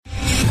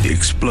The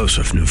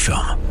explosive new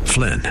film,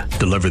 Flynn,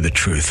 deliver the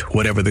truth,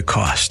 whatever the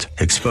cost,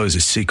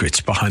 exposes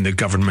secrets behind the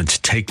government's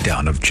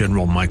takedown of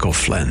General Michael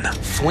Flynn.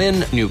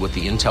 Flynn knew what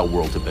the intel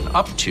world had been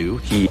up to.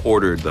 He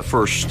ordered the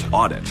first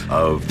audit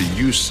of the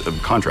use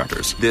of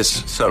contractors.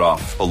 This set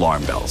off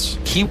alarm bells.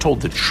 He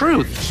told the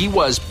truth. He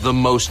was the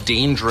most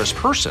dangerous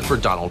person for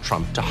Donald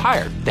Trump to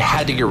hire. They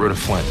had to get rid of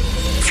Flynn.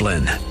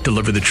 Flynn,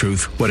 deliver the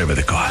truth, whatever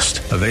the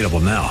cost. Available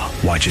now.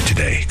 Watch it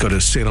today. Go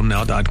to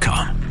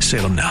salemnow.com.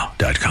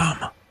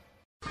 salemnow.com.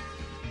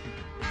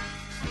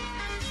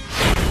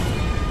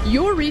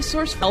 Your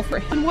resource for health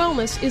and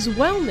wellness is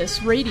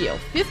Wellness Radio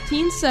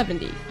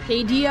 1570,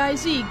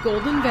 KDIZ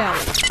Golden Valley,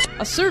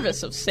 a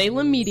service of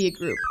Salem Media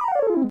Group.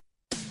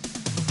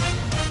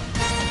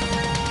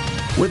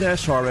 With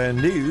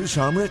SRN News,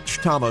 I'm Rich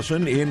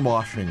Thomason in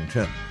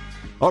Washington.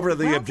 Over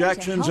the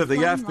objections of the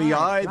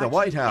FBI, the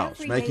White House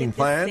making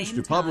plans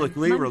to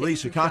publicly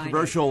release a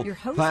controversial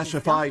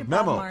classified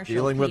memo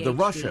dealing with the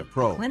Russia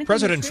probe.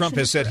 President Trump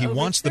has said he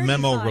wants the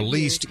memo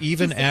released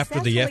even after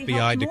the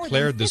FBI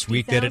declared this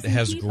week that it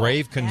has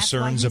grave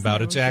concerns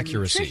about its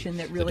accuracy.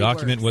 The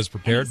document was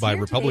prepared by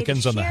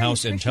Republicans on the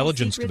House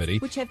Intelligence Committee,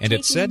 and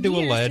it's said to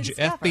allege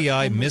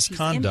FBI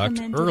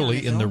misconduct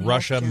early in the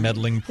Russia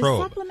meddling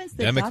probe.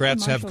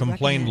 Democrats have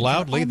complained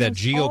loudly that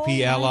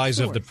GOP allies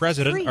of the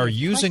president are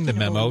using the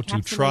memo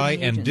to try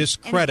and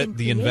discredit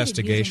the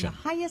investigation.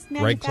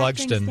 Greg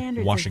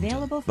Clugston,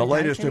 Washington. The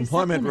latest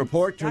employment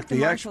report took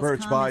the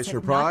experts by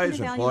surprise.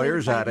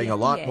 Employers adding a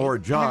lot more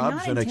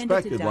jobs than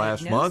expected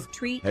last month.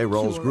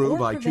 Payrolls grew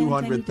by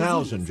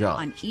 200,000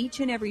 jobs.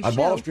 On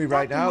Wall Street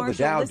right now, the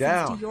Dow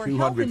down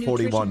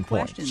 241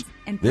 points.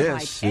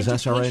 This is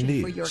SRN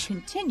News.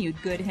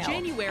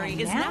 January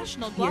is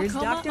National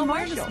Glaucoma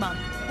Awareness Month.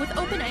 With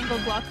open-angle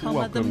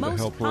glaucoma, the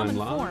most common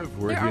form,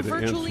 there are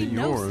virtually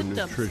no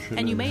symptoms,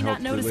 and you may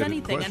not notice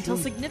anything until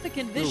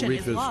significant vision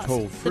is lost.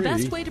 The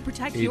best way to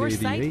protect your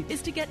sight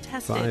is to get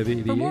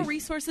tested. For more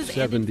resources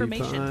and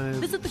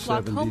information, visit the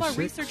Glaucoma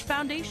Research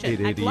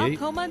Foundation at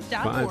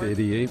glaucoma.org.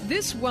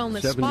 This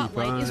Wellness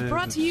Spotlight is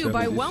brought to you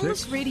by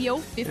Wellness Radio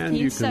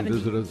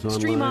 1570.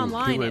 Stream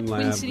online at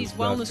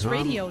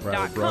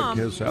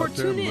TwinCitiesWellnessRadio.com or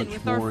tune in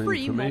with our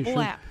free mobile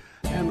app.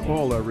 And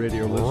all our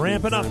radio listeners.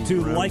 Ramping up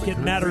to Like It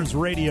Matters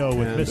Radio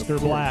with Mr.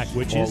 Black,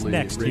 which is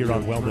next here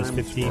on Wellness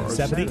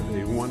 1570.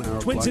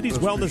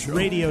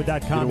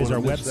 TwinCitiesWellnessRadio.com is our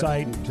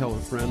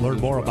website. Learn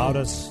more about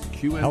us,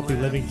 healthy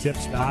living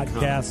tips,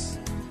 podcasts,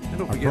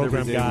 our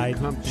program guide.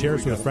 Share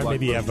us with a friend.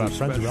 Maybe you have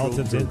friends or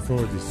relatives in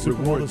for the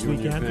Super Bowl this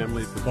weekend.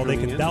 Well, they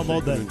can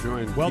download the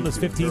Wellness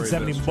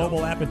 1570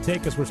 mobile app and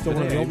take us. We're still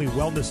one of the only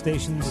wellness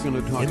stations in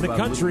the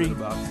country.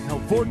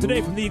 For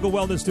today from the Eagle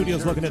Wellness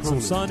Studios, looking at some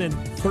sun and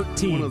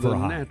 13 for a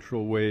high.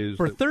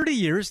 For 30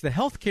 years, the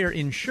healthcare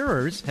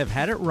insurers have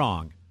had it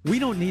wrong. We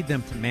don't need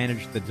them to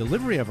manage the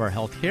delivery of our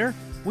healthcare.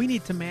 We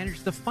need to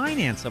manage the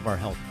finance of our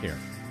healthcare.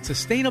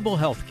 Sustainable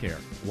healthcare.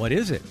 What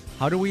is it?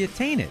 How do we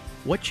attain it?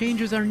 What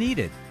changes are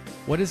needed?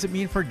 What does it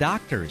mean for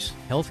doctors,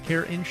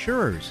 healthcare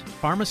insurers,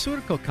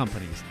 pharmaceutical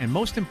companies, and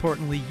most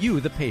importantly,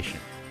 you, the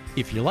patient?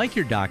 If you like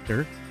your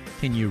doctor,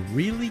 can you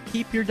really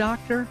keep your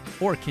doctor?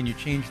 Or can you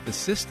change the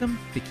system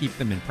to keep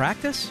them in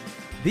practice?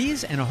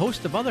 These and a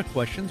host of other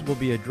questions will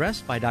be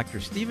addressed by Dr.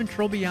 Stephen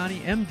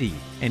Trobiani, MD,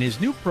 and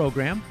his new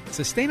program,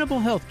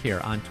 Sustainable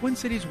Healthcare on Twin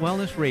Cities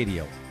Wellness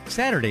Radio,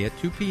 Saturday at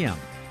 2 p.m.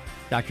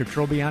 Dr.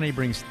 Trobiani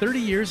brings 30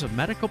 years of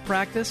medical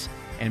practice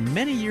and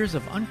many years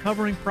of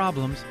uncovering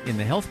problems in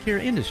the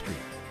healthcare industry.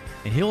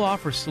 And he'll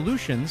offer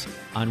solutions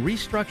on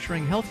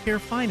restructuring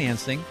healthcare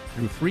financing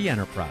through free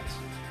enterprise.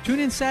 Tune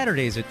in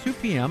Saturdays at 2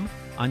 p.m.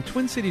 on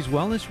Twin Cities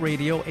Wellness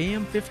Radio,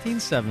 AM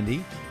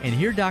 1570, and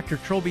hear Dr.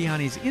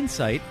 Trobiani's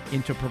insight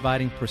into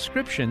providing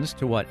prescriptions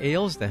to what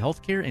ails the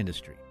healthcare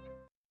industry.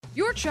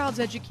 Your child's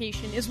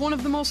education is one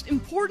of the most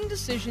important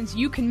decisions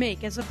you can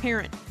make as a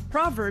parent.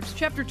 Proverbs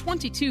chapter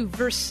 22,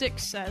 verse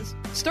 6 says,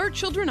 "Start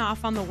children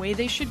off on the way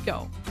they should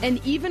go,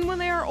 and even when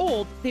they are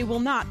old, they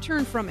will not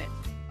turn from it."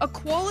 A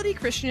quality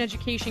Christian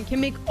education can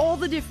make all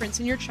the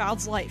difference in your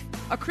child's life.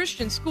 A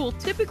Christian school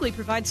typically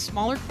provides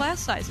smaller class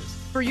sizes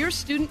for your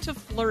student to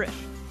flourish.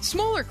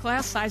 Smaller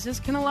class sizes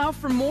can allow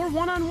for more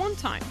one-on-one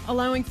time,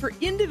 allowing for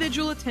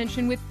individual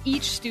attention with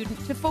each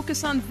student to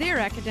focus on their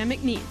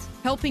academic needs,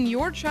 helping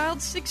your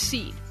child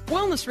succeed.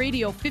 Wellness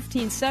Radio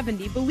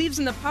 1570 believes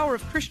in the power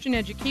of Christian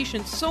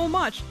education so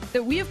much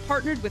that we have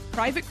partnered with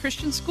private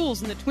Christian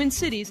schools in the Twin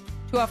Cities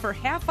to offer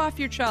half off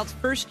your child's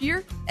first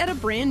year at a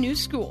brand new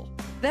school.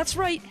 That's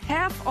right,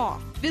 half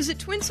off. Visit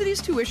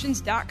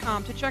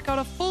TwinCitiesTuitions.com to check out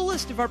a full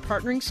list of our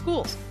partnering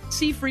schools.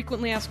 See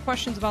frequently asked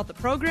questions about the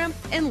program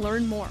and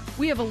learn more.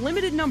 We have a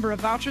limited number of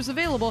vouchers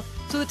available,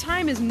 so the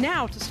time is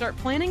now to start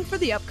planning for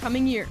the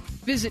upcoming year.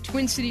 Visit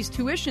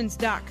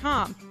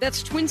TwinCitiesTuitions.com.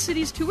 That's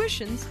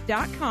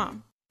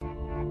TwinCitiesTuitions.com.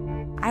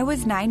 I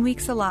was 9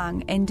 weeks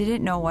along and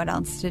didn't know what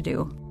else to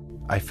do.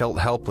 I felt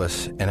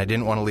helpless, and I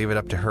didn't want to leave it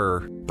up to her,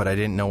 but I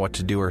didn't know what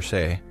to do or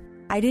say.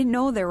 I didn't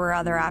know there were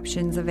other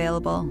options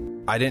available.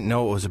 I didn't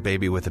know it was a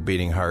baby with a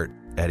beating heart.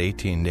 at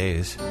 18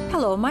 days.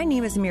 Hello, my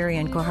name is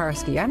Marianne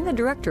Koharski. I'm the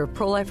director of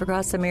Pro-Life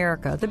Across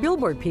America, the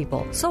Billboard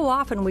people. So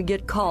often we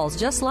get calls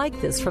just like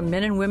this from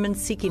men and women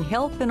seeking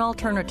help and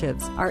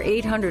alternatives. Our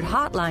 800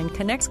 hotline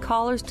connects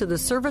callers to the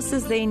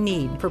services they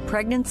need for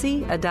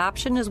pregnancy,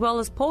 adoption, as well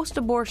as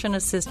post-abortion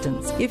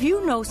assistance. If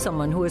you know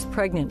someone who is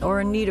pregnant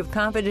or in need of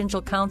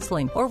confidential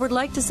counseling or would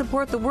like to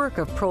support the work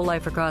of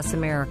Pro-Life Across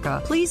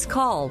America, please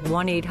call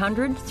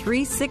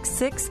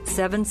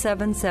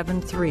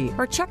 1-800-366-7773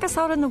 or check us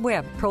out on the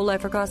web,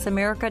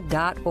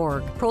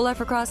 ProLifeAcrossAmerica.org.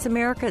 Pro-Life Across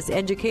America is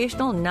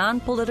educational,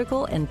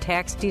 non-political, and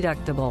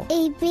tax-deductible.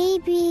 A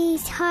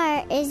baby's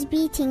heart is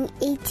beating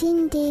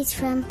 18 days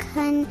from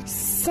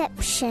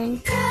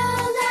conception.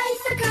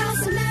 Pro-Life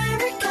Across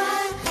America,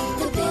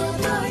 the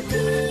Billboard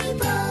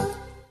people.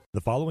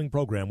 The following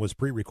program was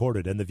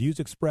pre-recorded, and the views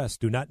expressed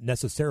do not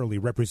necessarily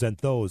represent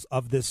those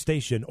of this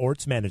station or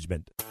its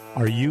management.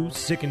 Are you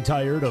sick and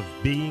tired of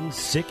being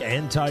sick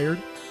and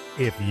tired?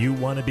 If you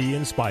want to be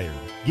inspired,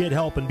 get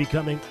help in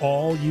becoming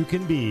all you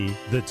can be,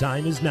 the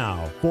time is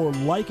now for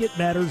Like It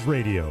Matters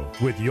Radio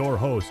with your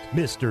host,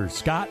 Mr.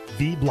 Scott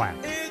V. Black.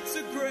 It's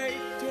a great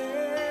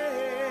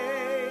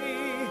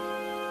day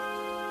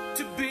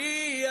to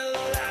be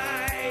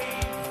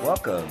alive.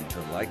 Welcome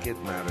to Like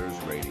It Matters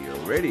Radio.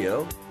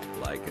 Radio,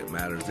 like it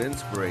matters,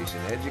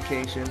 inspiration,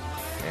 education,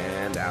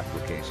 and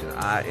application.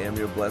 I am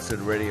your blessed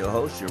radio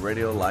host, your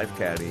radio life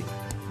caddy,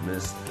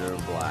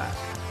 Mr. Black.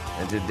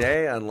 And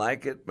today on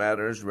Like It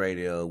Matters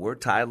Radio, we're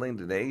titling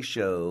today's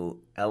show,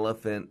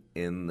 Elephant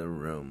in the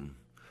Room.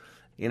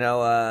 You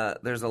know,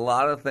 there's a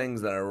lot of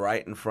things that are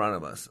right in front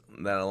of us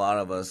that a lot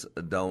of us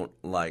don't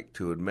like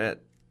to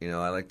admit. You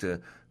know, I like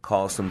to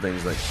call some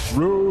things like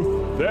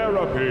truth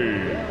therapy.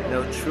 You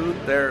know, truth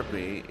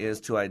therapy is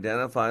to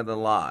identify the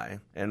lie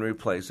and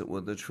replace it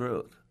with the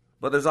truth.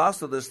 But there's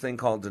also this thing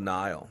called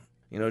denial.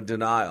 You know,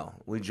 denial.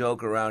 We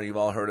joke around, you've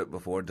all heard it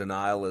before,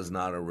 denial is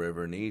not a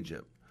river in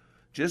Egypt.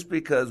 Just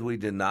because we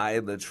deny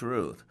the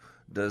truth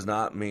does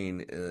not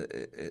mean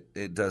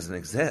it doesn't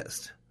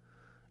exist.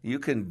 You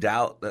can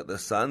doubt that the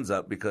sun's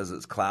up because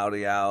it's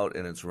cloudy out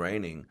and it's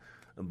raining.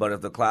 But if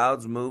the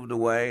clouds moved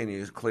away and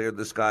you cleared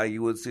the sky,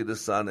 you would see the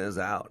sun is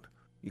out.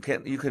 You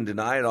can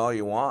deny it all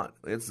you want.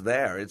 It's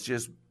there. It's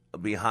just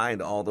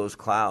behind all those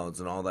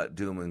clouds and all that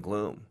doom and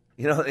gloom.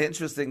 You know, the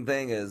interesting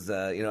thing is,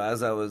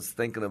 as I was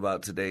thinking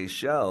about today's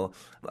show,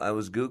 I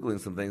was Googling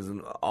some things,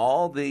 and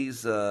all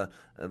these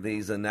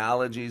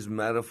analogies,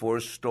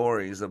 metaphors,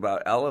 stories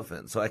about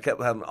elephants. So I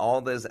kept having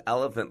all this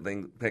elephant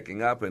thing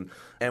picking up, and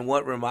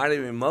what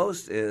reminded me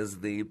most is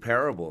the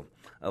parable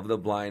of the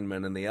blind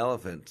man and the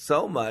elephant.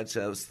 So much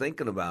I was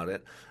thinking about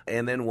it,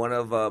 and then one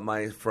of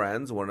my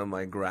friends, one of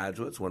my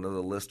graduates, one of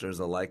the listeners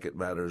of Like It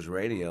Matters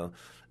Radio,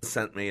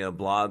 sent me a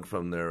blog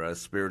from their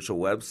spiritual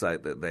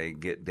website that they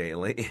get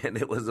daily, and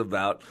it was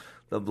about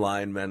the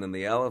blind man and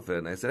the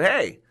elephant. I said,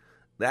 hey,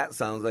 that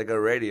sounds like a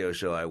radio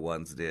show I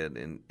once did.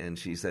 And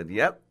she said,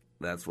 yep,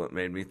 that's what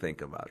made me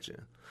think about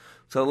you.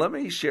 So let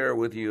me share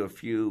with you a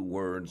few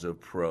words of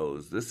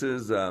prose. This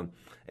is a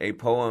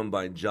poem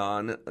by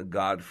John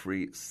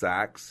Godfrey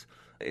Sachs.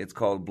 It's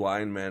called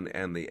Blind Man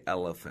and the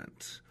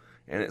Elephant.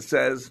 And it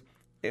says,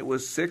 it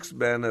was 6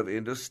 men of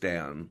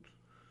Indostan,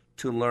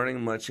 to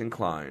learning much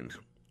inclined,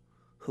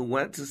 who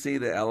went to see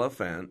the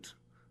elephant,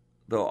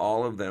 though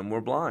all of them were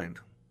blind,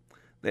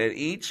 that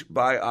each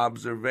by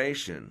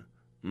observation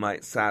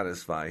might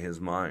satisfy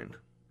his mind.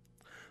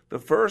 The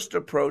first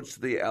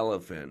approached the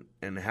elephant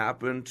and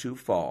happened to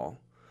fall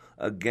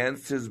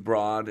against his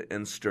broad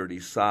and sturdy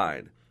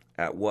side,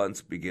 at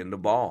once begin to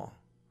bawl.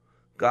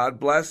 God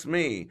bless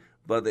me,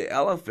 but the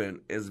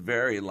elephant is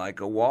very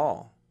like a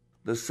wall.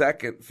 The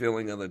second,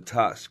 feeling of the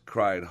tusk,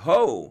 cried,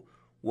 ho,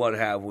 what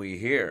have we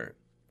here?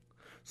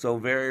 So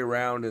very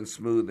round and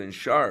smooth and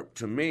sharp,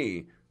 to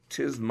me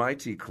 'tis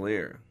mighty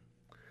clear.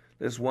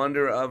 This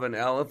wonder of an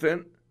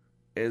elephant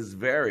is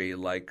very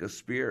like a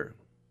spear.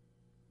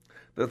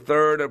 The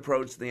third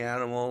approached the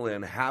animal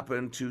and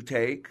happened to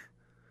take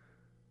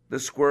the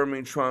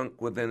squirming trunk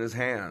within his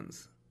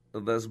hands,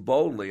 thus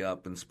boldly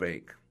up and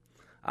spake.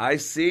 I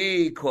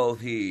see,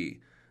 quoth he,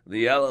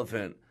 the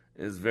elephant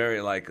is very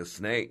like a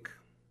snake.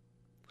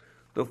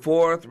 The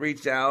fourth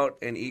reached out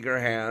an eager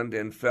hand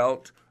and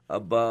felt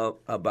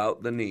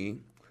about the knee.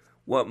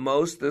 What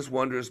most this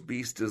wondrous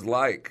beast is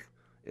like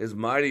is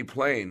mighty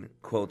plain,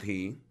 quoth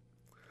he.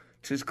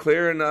 'Tis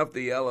clear enough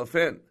the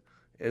elephant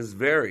is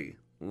very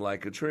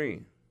like a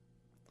tree.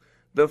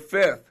 The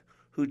fifth,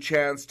 who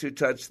chanced to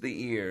touch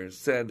the ear,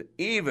 said,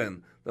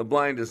 even the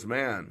blindest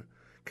man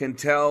can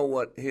tell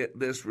what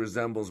this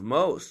resembles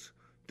most,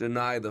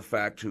 deny the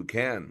fact who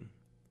can.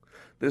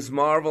 This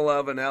marvel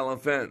of an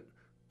elephant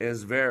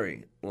is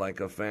very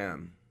like a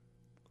fan.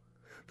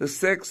 The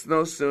sixth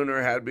no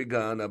sooner had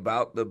begun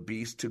about the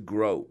beast to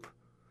grope,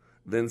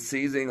 than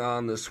seizing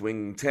on the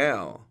swinging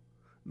tail,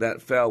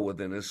 that fell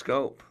within his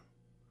scope.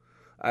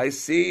 I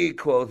see,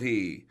 quoth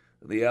he,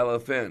 the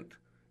elephant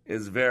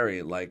is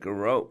very like a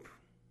rope.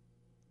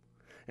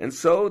 And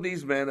so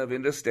these men of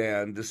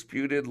Indostan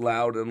disputed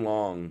loud and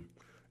long,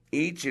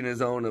 each in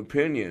his own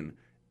opinion,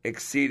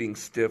 exceeding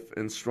stiff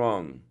and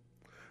strong,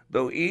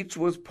 though each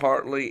was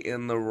partly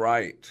in the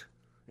right,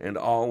 and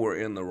all were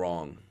in the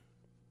wrong.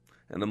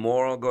 And the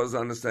moral goes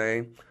on to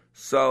say,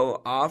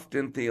 so oft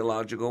in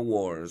theological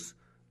wars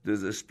the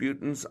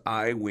disputants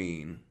I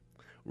ween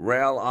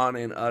rail on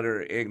in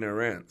utter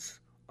ignorance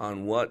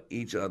on what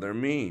each other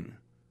mean,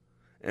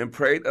 and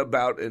prate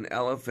about an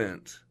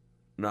elephant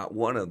not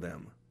one of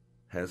them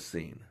has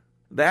seen.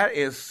 That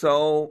is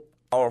so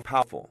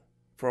powerful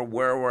for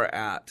where we're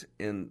at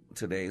in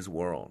today's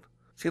world.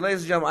 See,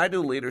 ladies and gentlemen, I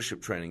do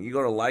leadership training. You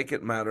go to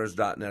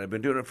likeitmatters.net. I've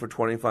been doing it for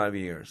 25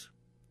 years.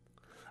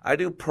 I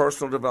do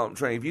personal development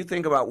training. If you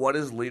think about what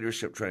is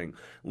leadership training,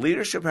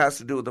 leadership has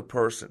to do with the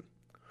person.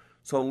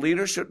 So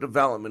leadership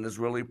development is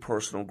really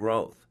personal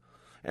growth.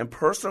 And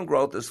personal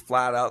growth is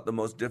flat out the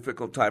most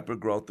difficult type of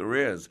growth there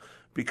is.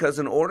 Because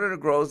in order to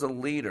grow as a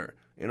leader,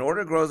 in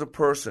order to grow as a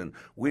person,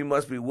 we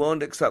must be willing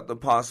to accept the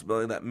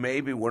possibility that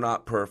maybe we're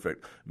not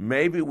perfect.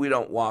 Maybe we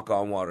don't walk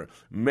on water.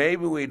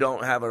 Maybe we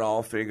don't have it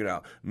all figured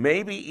out.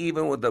 Maybe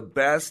even with the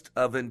best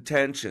of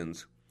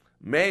intentions,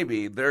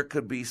 maybe there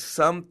could be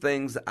some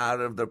things out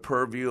of the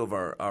purview of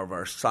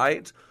our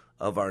sight,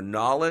 of our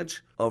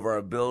knowledge, of our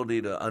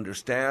ability to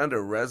understand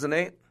or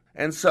resonate.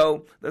 And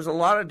so there's a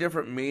lot of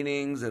different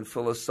meanings and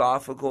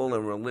philosophical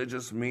and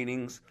religious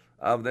meanings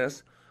of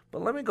this.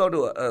 But let me go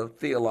to a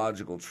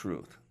theological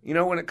truth. You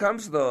know, when it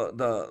comes to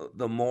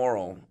the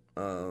moral,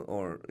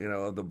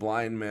 of the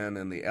blind man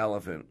and the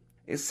elephant,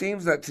 it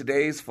seems that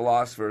today's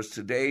philosophers,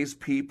 today's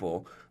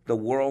people, the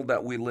world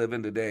that we live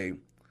in today,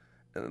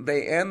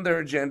 they end their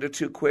agenda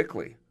too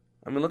quickly.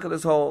 I mean, look at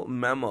this whole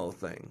memo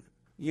thing.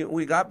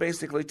 We got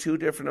basically two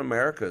different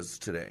Americas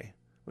today.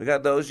 We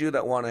got those of you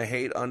that want to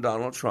hate on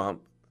Donald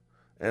Trump,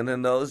 and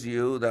then those of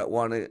you that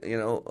want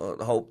to,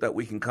 hope that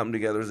we can come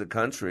together as a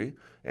country,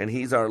 and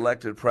he's our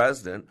elected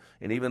president,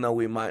 and even though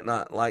we might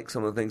not like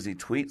some of the things he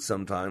tweets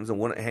sometimes and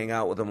wouldn't hang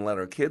out with him and let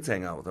our kids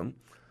hang out with him,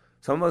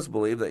 some of us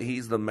believe that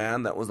he's the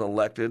man that was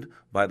elected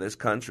by this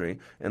country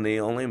and the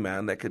only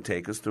man that could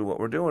take us through what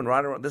we're doing.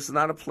 Right? This is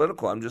not a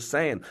political. I'm just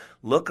saying,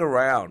 look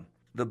around.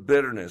 The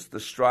bitterness, the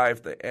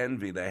strife, the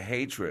envy, the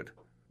hatred.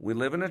 We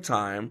live in a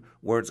time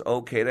where it's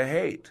okay to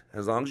hate,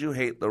 as long as you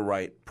hate the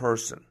right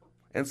person.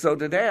 And so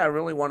today I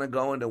really want to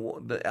go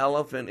into the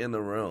elephant in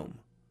the room.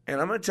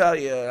 And I'm going to tell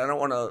you, I don't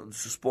want to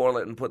spoil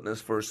it and put in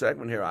this first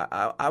segment here.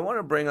 I want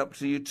to bring up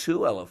to you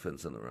two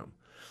elephants in the room.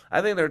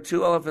 I think there are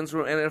two elephants in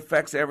the room, and it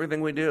affects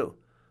everything we do.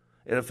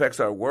 It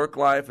affects our work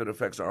life. It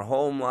affects our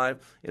home life.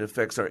 It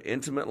affects our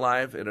intimate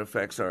life. It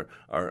affects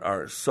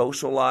our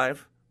social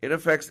life. It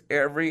affects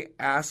every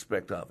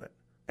aspect of it.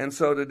 And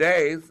so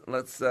today,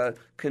 let's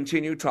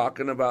continue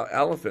talking about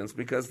elephants,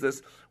 because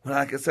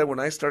like I said, when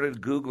I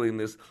started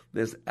Googling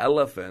this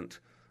elephant,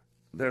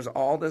 there's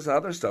all this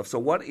other stuff. So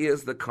what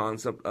is the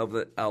concept of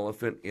the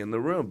elephant in the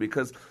room?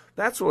 Because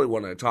that's really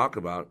what I talk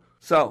about.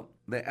 So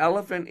the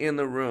elephant in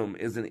the room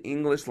is an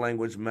English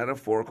language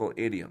metaphorical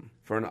idiom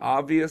for an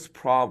obvious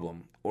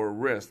problem or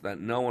risk that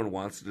no one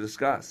wants to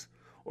discuss,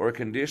 or a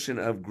condition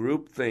of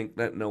groupthink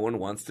that no one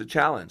wants to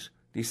challenge.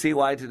 Do you see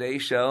why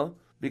today's show?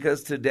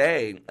 Because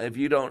today, if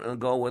you don't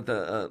go with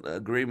the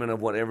agreement of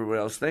what everybody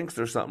else thinks,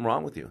 there's something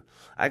wrong with you.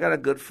 I got a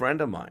good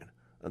friend of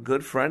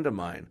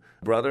mine,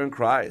 brother in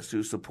Christ,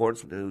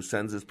 who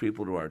sends his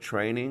people to our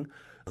training,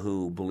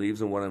 who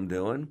believes in what I'm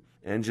doing,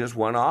 and just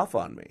went off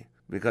on me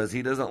because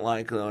he doesn't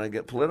like when I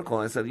get political.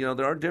 And I said,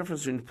 there are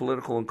differences between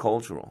political and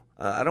cultural.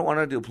 I don't want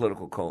to do a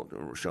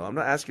political show. I'm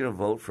not asking you to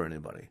vote for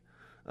anybody.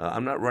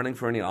 I'm not running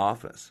for any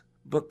office.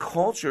 But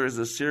culture is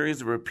a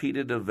series of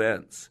repeated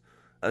events,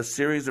 a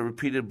series of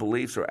repeated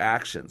beliefs or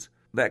actions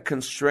that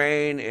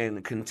constrain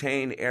and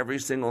contain every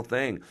single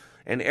thing.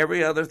 And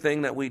every other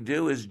thing that we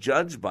do is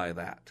judged by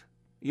that.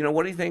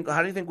 What do you think?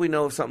 How do you think we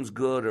know if something's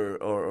good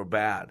or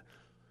bad?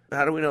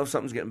 How do we know if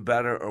something's getting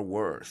better or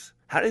worse?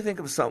 How do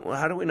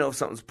we know if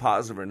something's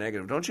positive or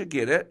negative? Don't you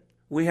get it?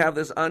 We have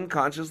this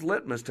unconscious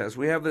litmus test.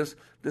 We have this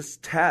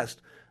test,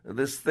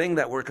 this thing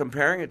that we're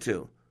comparing it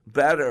to.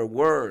 Better,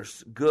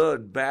 worse,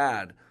 good,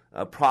 bad,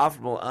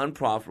 profitable,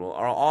 unprofitable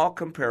are all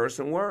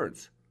comparison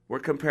words. We're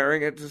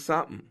comparing it to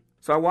something.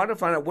 So I wanted to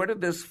find out, where did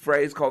this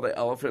phrase called the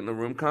elephant in the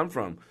room come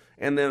from?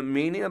 And the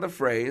meaning of the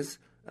phrase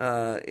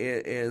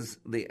is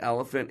the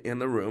elephant in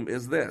the room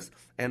is this: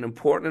 an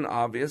important and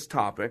obvious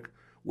topic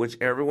which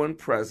everyone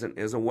present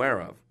is aware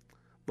of,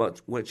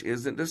 but which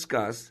isn't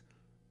discussed,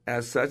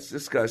 as such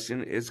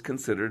discussion is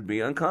considered to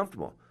be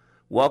uncomfortable.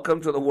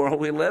 Welcome to the world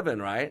we live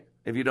in, right?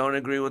 If you don't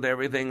agree with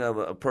everything of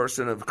a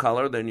person of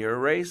color, then you're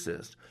a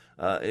racist.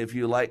 If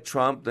you like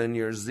Trump, then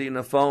you're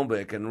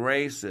xenophobic and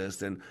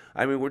racist. And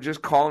we're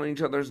just calling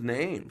each other's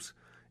names.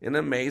 Isn't it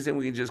amazing?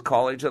 We can just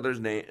call each other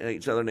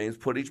names,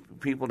 put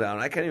people down.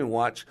 I can't even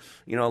watch,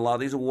 a lot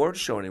of these awards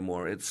show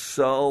anymore. It's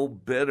so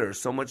bitter,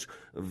 so much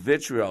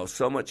vitriol,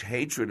 so much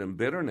hatred and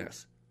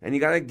bitterness. And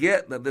you got to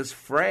get that this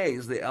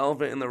phrase, the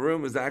elephant in the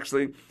room, is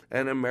actually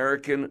an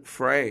American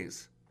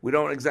phrase. We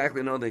don't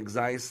exactly know the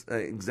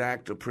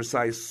exact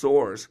precise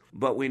source,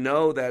 but we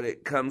know that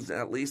it comes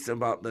at least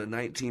about the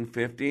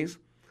 1950s.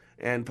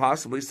 and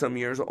possibly some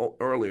years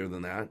earlier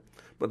than that.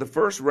 But the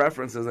first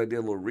reference, as I did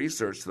a little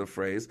research to the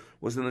phrase,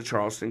 was in the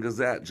Charleston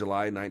Gazette,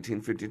 July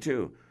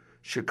 1952.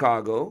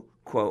 Chicago,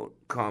 quote,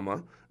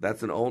 comma,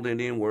 that's an old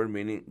Indian word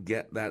meaning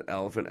get that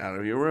elephant out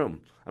of your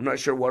room. I'm not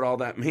sure what all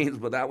that means,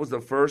 but that was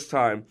the first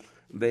time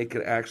they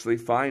could actually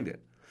find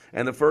it.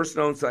 And the first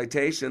known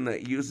citation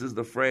that uses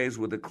the phrase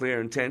with the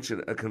clear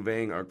intention of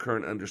conveying our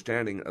current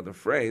understanding of the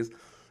phrase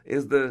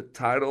is the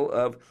title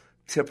of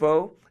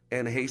Tippo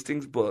and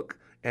Hastings' book,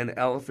 An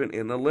Elephant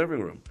in the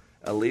Living Room,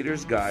 a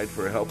leader's guide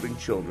for helping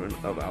children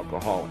of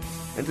alcoholics.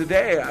 And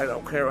today, I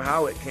don't care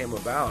how it came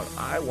about,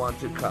 I want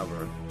to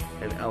cover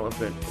an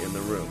elephant in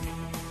the room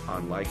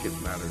on Like It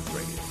Matters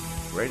Radio.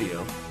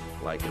 Radio,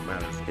 like it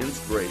matters,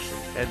 inspiration,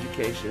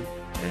 education,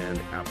 and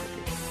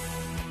application.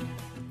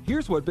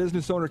 Here's what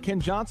business owner Ken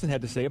Johnson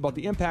had to say about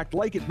the impact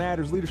Like It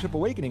Matters Leadership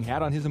Awakening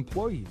had on his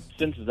employees.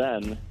 Since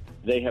then,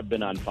 they have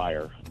been on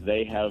fire.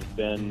 They have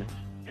been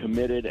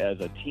committed as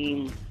a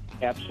team,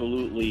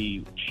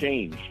 absolutely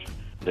changed.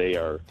 They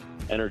are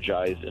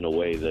energized in a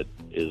way that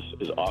is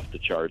off the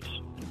charts,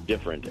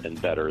 different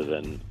and better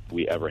than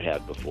we ever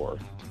had before.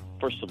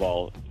 First of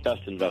all,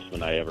 best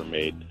investment I ever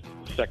made.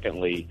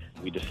 Secondly,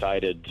 we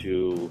decided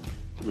to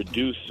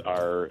reduce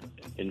our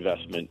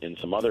investment in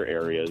some other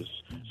areas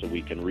so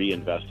we can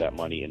reinvest that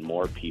money in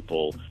more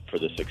people for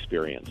this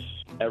experience.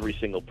 Every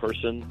single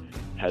person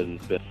has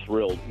been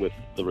thrilled with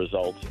the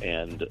results,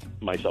 and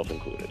myself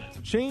included.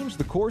 Change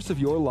the course of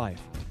your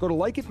life. Go to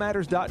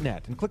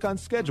likeitmatters.net and click on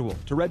Schedule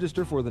to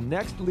register for the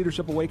next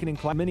Leadership Awakening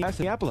class in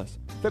Minneapolis,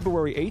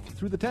 February 8th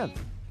through the 10th.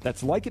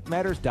 That's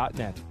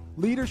likeitmatters.net.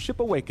 Leadership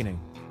Awakening.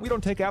 We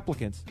don't take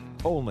applicants,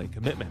 only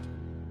commitment.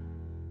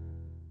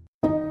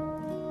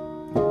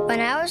 When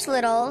I was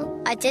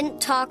little, I didn't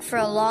talk for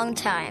a long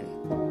time.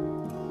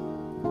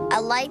 I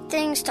liked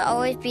things to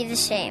always be the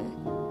same.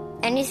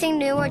 Anything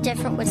new or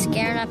different would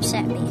scare and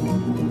upset me.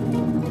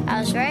 I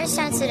was very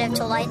sensitive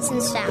to lights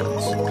and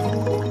sounds.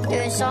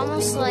 It was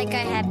almost like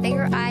I had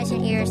bigger eyes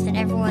and ears than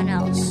everyone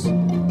else.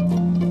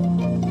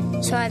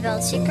 So I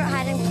built secret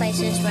hiding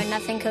places where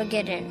nothing could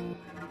get in.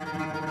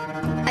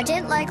 I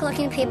didn't like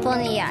looking people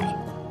in the eye.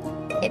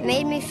 It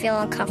made me feel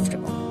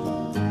uncomfortable.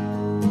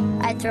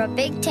 I'd throw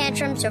big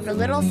tantrums over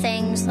little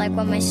things like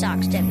when my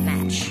socks didn't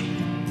match.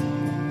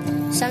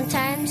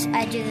 Sometimes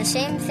I'd do the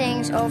same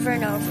things over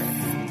and over.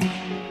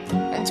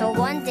 Until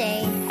one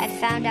day, I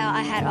found out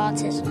I had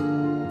autism.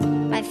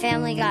 My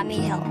family got me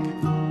help.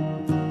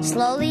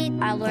 Slowly,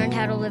 I learned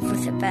how to live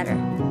with it better.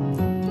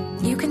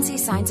 You can see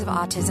signs of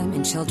autism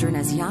in children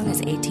as young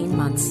as 18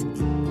 months.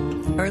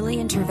 Early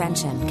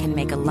intervention can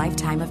make a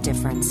lifetime of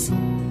difference.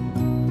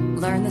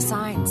 Learn the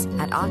signs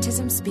at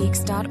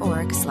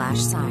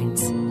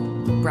autismspeaks.org/signs.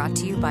 Brought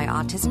to you by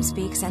Autism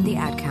Speaks and the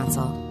Ad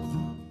Council.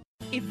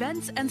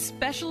 Events and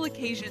special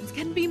occasions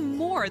can be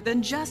more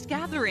than just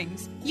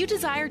gatherings. You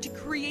desire to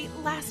create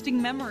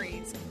lasting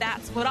memories.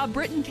 That's what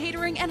Albritton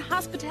Catering and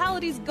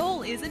Hospitality's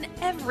goal is in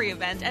every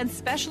event and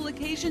special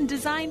occasion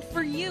designed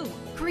for you,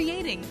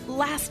 creating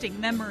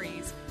lasting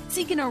memories.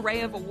 Seek an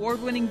array of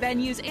award-winning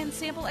venues and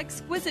sample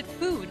exquisite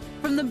food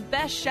from the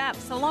best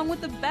chefs along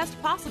with the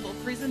best possible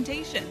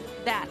presentation.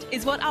 That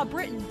is what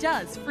Albritton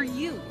does for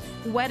you.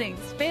 Weddings,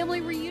 family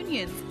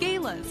reunions,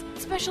 galas,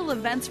 special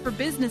events for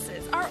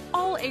businesses are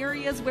all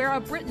areas where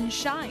Albritton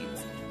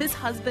shines. This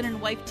husband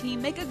and wife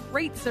team make a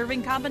great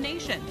serving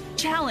combination.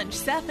 Challenge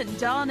Seth and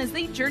Dawn as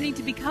they journey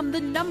to become the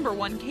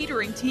 #1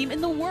 catering team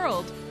in the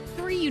world.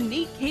 3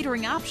 unique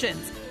catering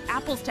options.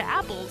 Apples to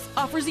Apples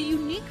offers a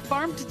unique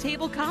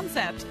farm-to-table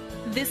concept.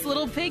 This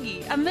Little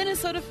Piggy, a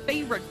Minnesota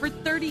favorite for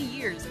 30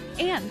 years,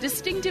 and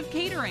distinctive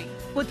catering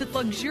with a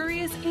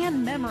luxurious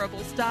and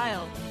memorable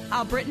style.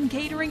 Albritton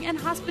Catering and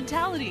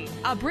Hospitality,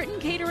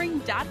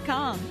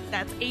 albrittoncatering.com.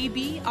 That's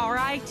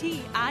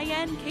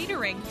ABRITIN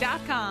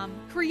catering.com.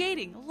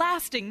 Creating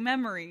lasting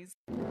memories.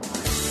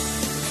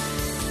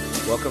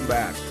 Welcome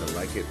back to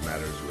Like It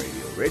Matters Radio.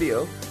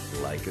 Radio,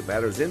 like it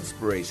matters,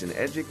 inspiration,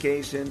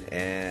 education,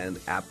 and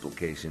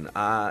application.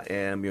 I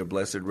am your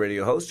blessed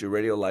radio host, your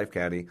radio life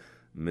caddy,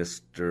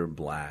 Mr.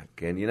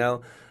 Black. And, you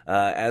know,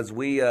 as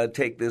we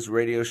take this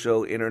radio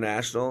show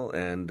international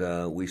and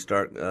we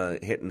start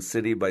hitting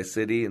city by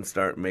city and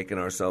start making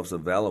ourselves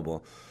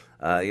available,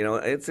 you know,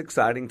 it's an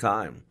exciting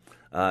time.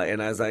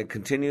 And as I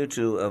continue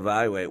to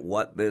evaluate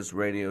what this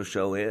radio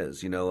show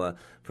is, you know,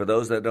 for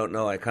those that don't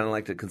know, I kind of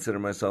like to consider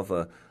myself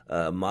a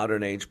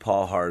modern-age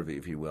Paul Harvey,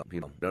 if you will. If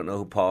you don't know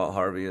who Paul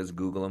Harvey is,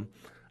 Google him.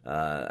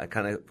 I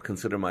kind of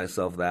consider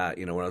myself that.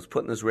 You know, when I was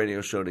putting this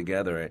radio show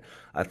together,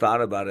 I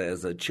thought about it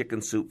as a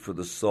chicken soup for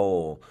the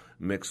soul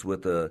mixed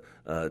with a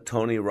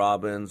Tony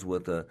Robbins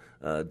with a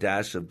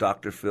dash of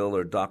Dr. Phil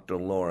or Dr.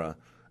 Laura,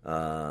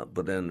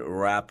 but then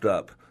wrapped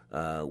up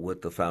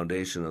with the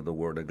foundation of the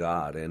Word of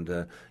God. And,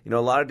 you know,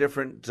 a lot of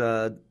different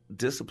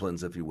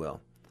disciplines, if you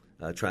will.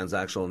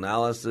 Transactional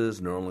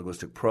analysis,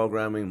 neuro-linguistic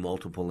programming,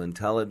 multiple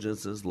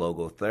intelligences,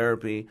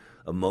 logotherapy,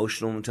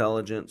 emotional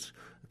intelligence,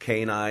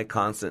 K&I,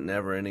 constant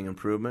never-ending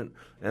improvement,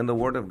 and the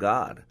Word of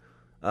God.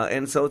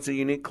 And so it's a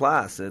unique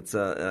class. It's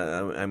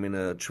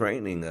a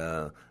training,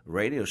 a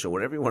radio show,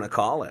 whatever you want to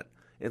call it.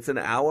 It's an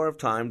hour of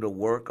time to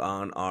work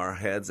on our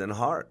heads and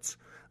hearts.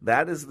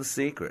 That is the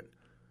secret.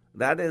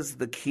 That is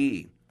the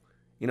key.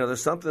 You know,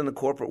 there's something in the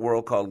corporate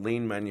world called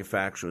lean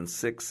manufacturing,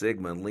 Six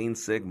Sigma, Lean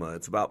Sigma.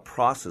 It's about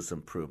process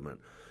improvement.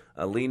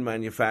 Lean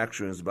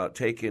manufacturing is about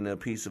taking a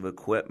piece of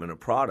equipment, a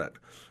product,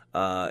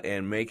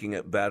 and making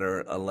it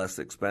better, less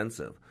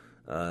expensive.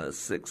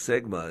 Six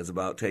Sigma is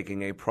about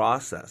taking a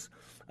process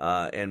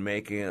and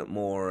making it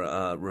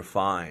more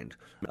refined,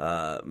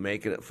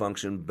 making it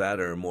function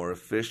better, more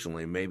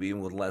efficiently, maybe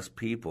even with less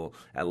people,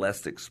 at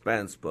less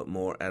expense, but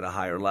more at a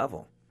higher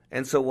level.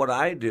 And so what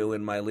I do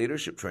in my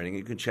leadership training,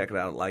 you can check it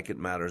out at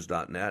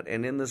likeitmatters.net,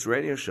 and in this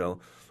radio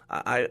show,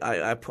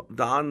 I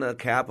don the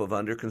cap of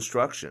under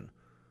construction,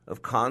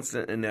 of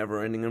constant and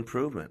never-ending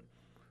improvement,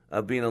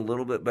 of being a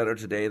little bit better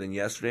today than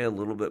yesterday, a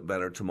little bit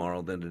better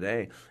tomorrow than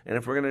today. And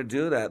if we're going to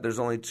do that, there's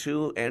only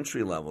two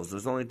entry levels.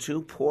 There's only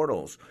two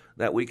portals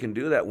that we can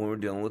do that when we're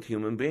dealing with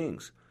human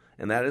beings,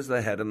 and that is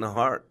the head and the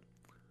heart.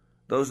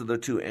 Those are the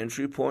two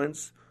entry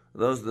points.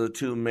 Those are the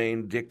two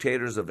main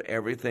dictators of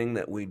everything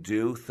that we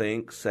do,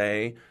 think,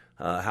 say,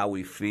 how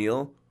we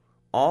feel,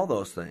 all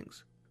those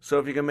things. So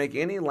if you're going to make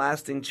any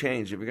lasting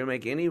change, if you're going to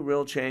make any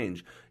real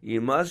change,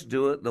 you must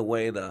do it the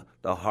way the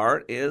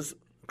heart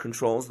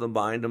controls the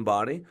mind and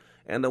body,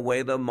 and the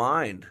way the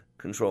mind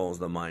controls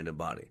the mind and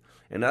body.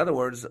 In other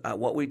words,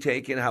 what we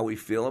take in, how we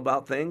feel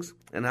about things,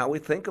 and how we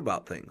think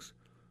about things.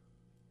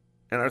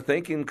 And our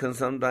thinking can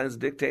sometimes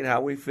dictate how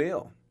we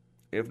feel,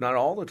 if not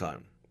all the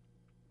time.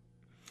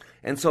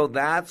 And so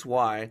that's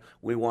why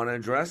we want to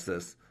address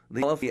this,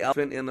 the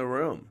elephant in the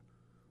room.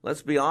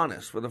 Let's be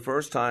honest. For the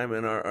first time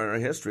in our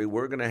history,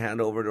 we're going to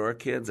hand over to our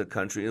kids a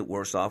country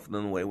worse off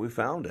than the way we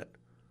found it.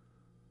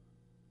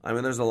 I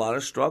mean, there's a lot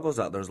of struggles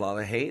out there. There's a lot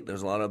of hate.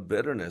 There's a lot of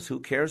bitterness.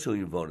 Who cares who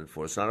you voted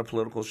for? It's not a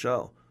political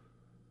show.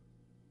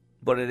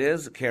 But it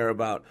is care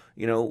about,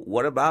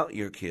 what about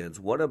your kids?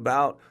 What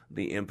about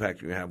the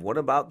impact you have? What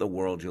about the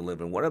world you live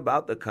in? What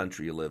about the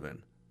country you live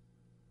in?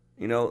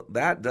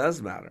 That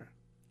does matter.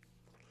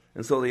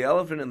 And so the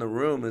elephant in the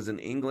room is an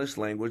English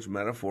language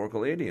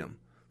metaphorical idiom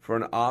for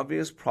an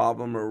obvious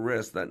problem or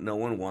risk that no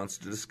one wants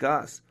to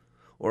discuss,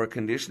 or a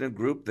condition of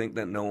groupthink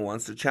that no one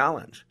wants to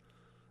challenge.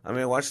 I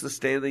mean, I watched the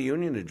State of the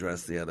Union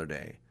address the other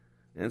day,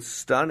 and it's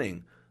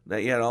stunning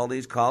that you had all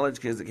these college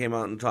kids that came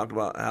out and talked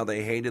about how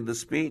they hated the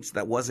speech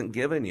that wasn't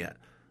given yet.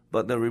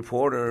 But the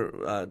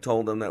reporter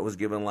told them that it was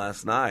given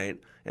last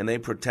night, and they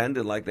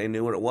pretended like they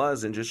knew what it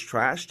was and just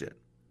trashed it.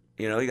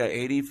 You got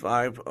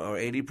 85 or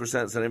 80%,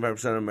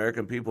 75% of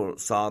American people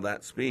saw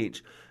that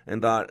speech and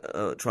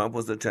thought Trump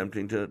was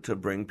attempting to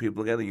bring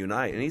people together,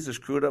 unite. And he's a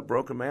screwed up,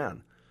 broken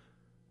man.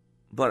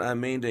 But, I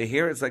mean, to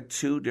hear it's like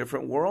two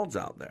different worlds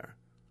out there.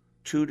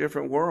 Two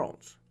different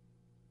worlds.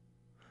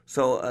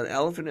 So an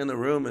elephant in the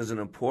room is an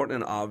important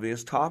and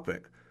obvious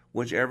topic,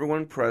 which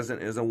everyone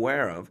present is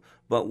aware of,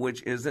 but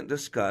which isn't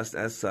discussed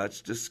as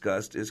such.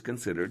 Discussed is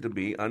considered to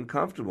be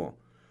uncomfortable.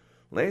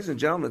 Ladies and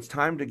gentlemen, it's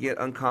time to get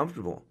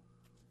uncomfortable.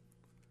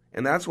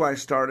 And that's why I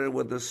started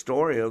with the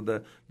story of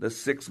the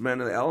six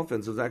men and the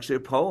elephants. It was actually a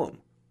poem.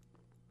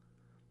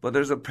 But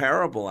there's a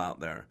parable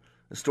out there.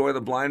 The story of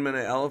the blind man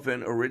and the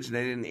elephant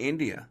originated in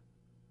India,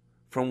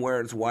 from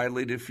where it's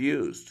widely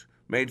diffused,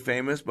 made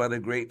famous by the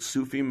great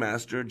Sufi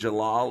master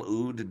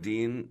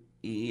Jalal-ud-Din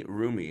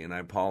Rumi, and I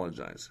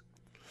apologize.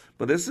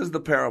 But this is the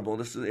parable.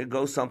 It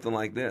goes something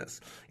like this.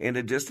 In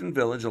a distant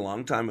village a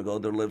long time ago,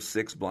 there lived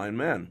 6 blind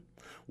men.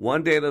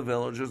 One day the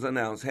villagers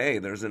announced, hey,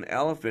 there's an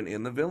elephant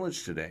in the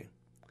village today.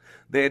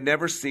 They had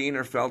never seen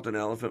or felt an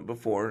elephant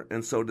before,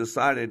 and so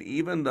decided,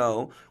 even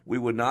though we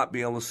would not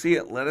be able to see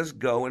it, let us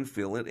go and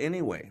feel it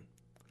anyway.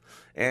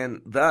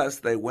 And thus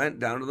they went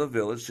down to the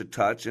village to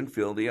touch and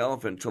feel the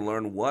elephant, to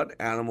learn what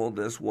animal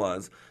this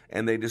was,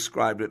 and they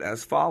described it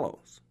as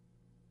follows.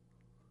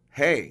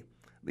 Hey,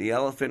 the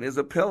elephant is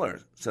a pillar,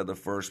 said the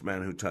first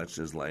man who touched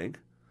his leg.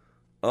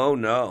 Oh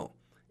no,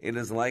 it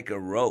is like a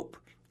rope,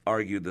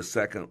 argued the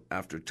second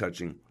after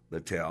touching the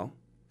tail.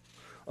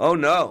 Oh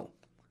no,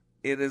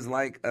 it is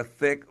like a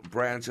thick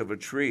branch of a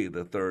tree,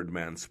 the third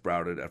man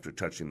sprouted after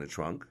touching the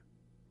trunk.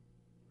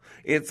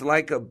 It's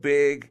like a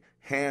big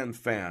hand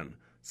fan,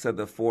 said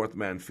the fourth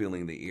man,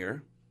 feeling the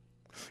ear.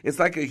 It's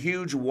like a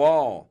huge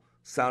wall,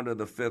 sounded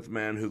the fifth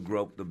man who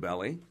groped the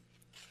belly.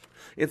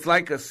 It's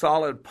like a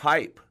solid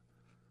pipe,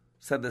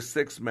 said the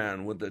sixth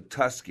man with the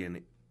tusk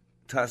in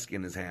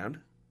his hand.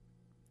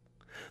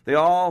 They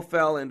all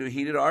fell into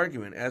heated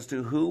argument as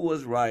to who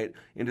was right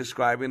in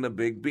describing the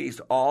big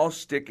beast, all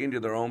sticking to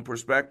their own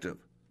perspective.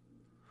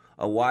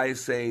 A wise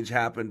sage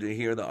happened to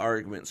hear the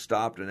argument,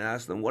 stopped and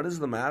asked them, what is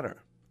the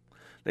matter?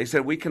 They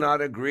said, we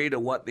cannot agree to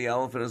what the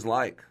elephant is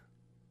like.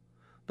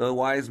 The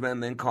wise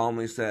men then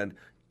calmly said,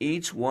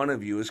 each one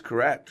of you is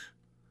correct,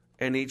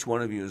 and each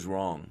one of you is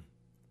wrong.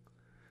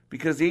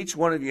 Because each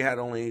one of you had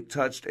only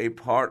touched a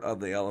part of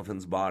the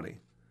elephant's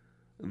body.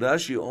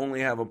 Thus you only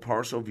have a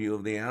partial view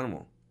of the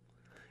animal.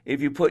 If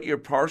you put your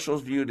partial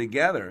view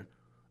together,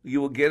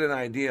 you will get an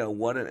idea of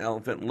what an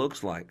elephant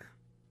looks like.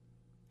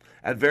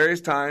 At various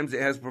times,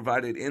 it has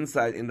provided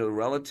insight into the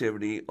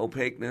relativity,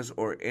 opaqueness,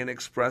 or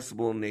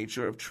inexpressible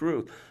nature of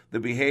truth, the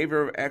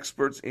behavior of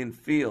experts in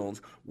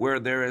fields where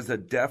there is a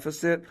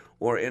deficit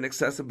or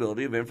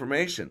inaccessibility of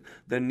information,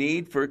 the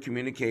need for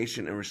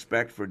communication and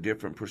respect for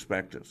different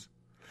perspectives.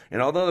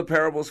 And although the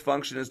parable's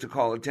function is to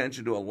call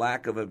attention to a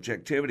lack of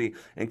objectivity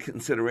and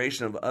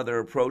consideration of other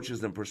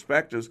approaches and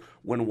perspectives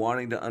when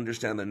wanting to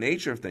understand the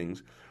nature of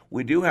things,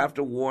 we do have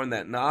to warn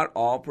that not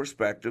all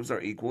perspectives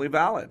are equally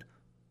valid.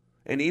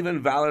 And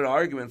even valid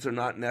arguments are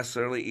not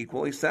necessarily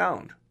equally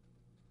sound.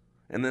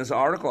 In this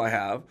article I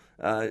have,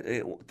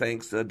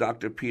 thanks to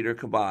Dr. Peter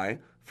Kabay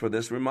for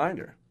this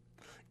reminder.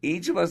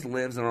 Each of us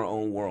lives in our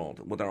own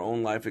world with our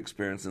own life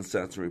experience and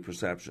sensory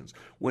perceptions,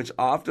 which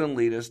often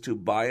lead us to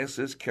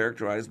biases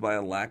characterized by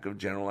a lack of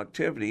general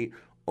activity,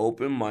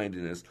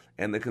 open-mindedness,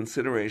 and the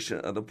consideration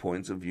of the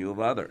points of view of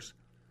others.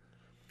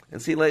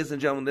 And see, ladies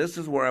and gentlemen, this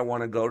is where I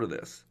want to go to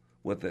this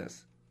with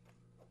this.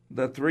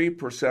 The three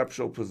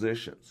perceptual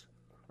positions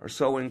are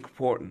so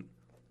important.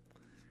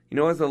 You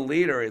know, as a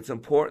leader, it's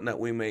important that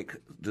we make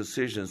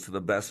decisions to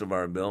the best of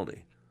our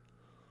ability.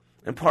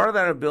 And part of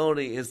that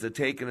ability is to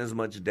take in as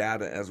much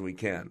data as we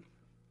can.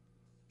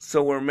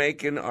 So we're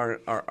making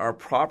our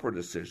proper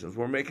decisions.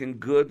 We're making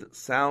good,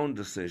 sound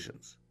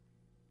decisions.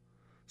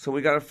 So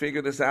we got to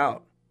figure this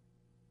out.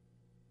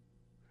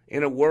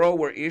 In a world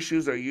where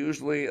issues are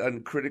usually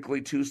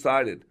uncritically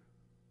two-sided,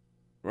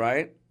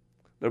 right?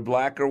 They're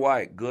black or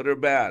white, good or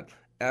bad,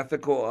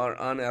 ethical or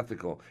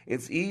unethical.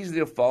 It's easy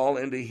to fall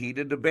into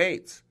heated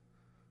debates,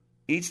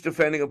 each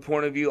defending a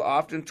point of view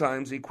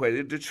oftentimes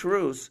equated to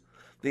truths.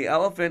 The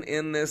elephant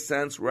in this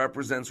sense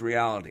represents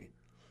reality,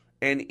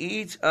 and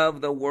each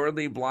of the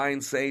worldly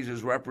blind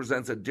sages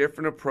represents a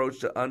different approach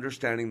to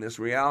understanding this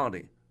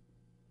reality.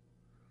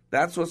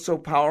 That's what's so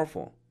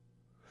powerful.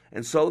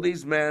 And so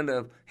these men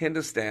of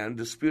Hindustan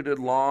disputed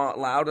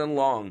loud and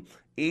long,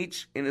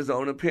 each in his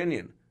own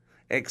opinion,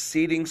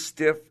 exceeding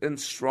stiff and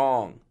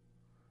strong,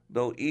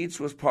 though each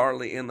was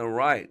partly in the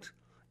right,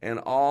 and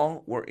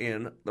all were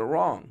in the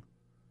wrong.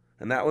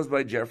 And that was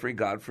by Jeffrey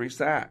Godfrey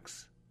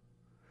Sachs.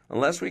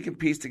 Unless we can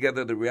piece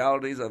together the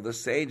realities of the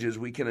sages,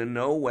 we can in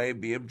no way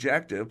be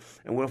objective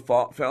and will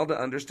fail to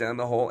understand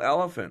the whole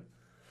elephant.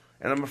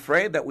 And I'm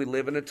afraid that we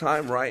live in a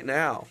time right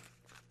now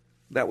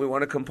that we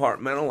want to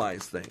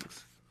compartmentalize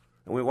things.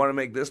 And we want to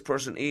make this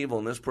person evil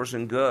and this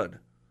person good.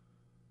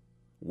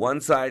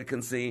 One side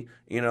can see,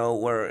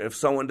 where if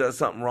someone does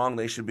something wrong,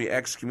 they should be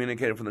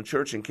excommunicated from the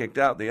church and kicked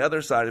out. The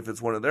other side, if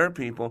it's one of their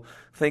people,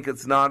 think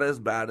it's not as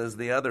bad as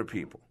the other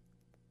people.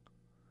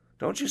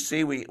 Don't you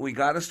see, we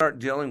got to start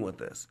dealing with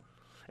this.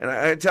 And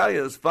I tell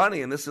you, it's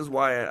funny, and this is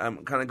why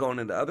I'm kind of going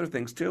into other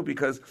things too,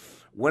 because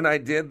when I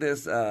did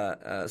this,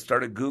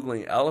 started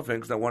Googling elephant,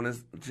 because I wanted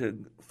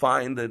to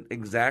find the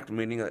exact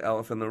meaning of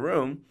elephant in the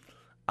room,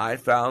 I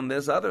found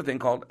this other thing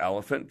called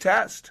elephant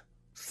test.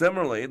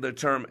 Similarly, the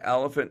term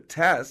elephant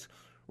test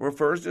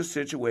refers to a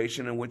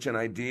situation in which an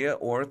idea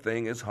or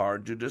thing is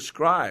hard to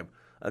describe.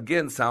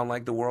 Again, sound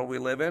like the world we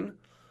live in?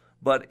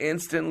 But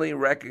instantly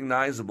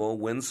recognizable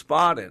when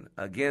spotted.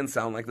 Again,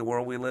 sound like the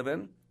world we live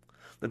in?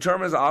 The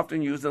term is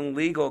often used in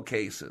legal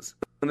cases.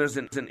 When there's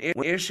an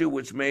issue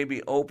which may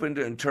be open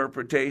to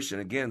interpretation.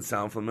 Again,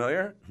 sound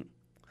familiar?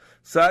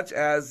 Such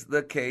as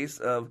the case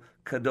of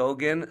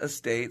Cadogan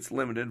Estates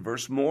Limited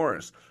versus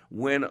Morris,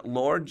 when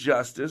Lord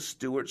Justice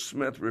Stuart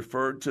Smith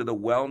referred to the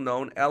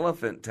well-known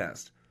elephant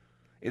test.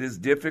 It is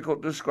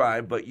difficult to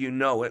describe, but you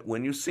know it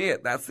when you see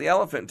it. That's the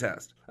elephant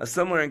test. A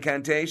similar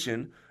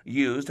incantation,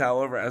 used,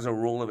 however, as a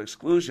rule of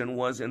exclusion,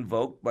 was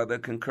invoked by the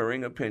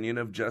concurring opinion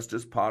of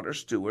Justice Potter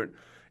Stewart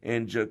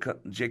in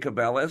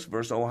Jacobellis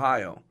versus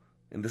Ohio,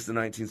 and this is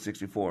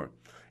 1964,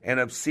 an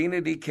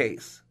obscenity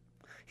case.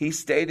 He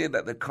stated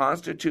that the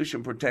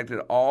Constitution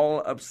protected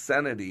all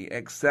obscenity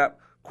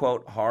except,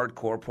 quote,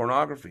 hardcore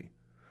pornography.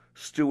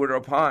 Stewart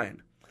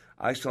opined,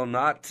 I shall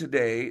not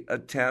today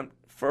attempt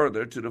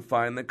further to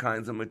define the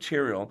kinds of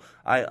material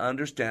I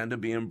understand to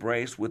be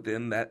embraced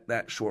within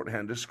that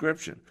shorthand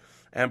description,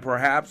 and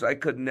perhaps I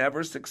could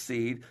never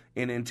succeed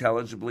in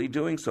intelligibly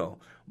doing so.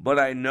 But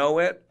I know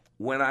it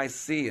when I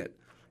see it,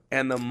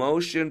 and the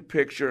motion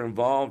picture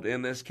involved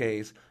in this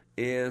case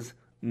is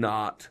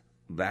not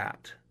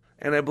that.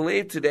 And I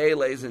believe today,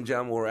 ladies and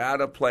gentlemen, we're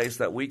at a place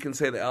that we can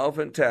say the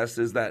elephant test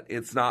is that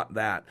it's not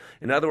that.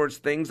 In other words,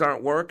 things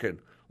aren't working.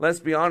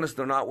 Let's be honest,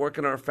 they're not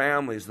working in our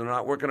families, they're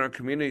not working in our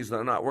communities,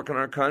 they're not working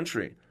in our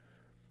country.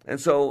 And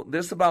so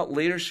this about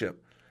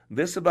leadership,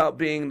 this about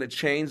being the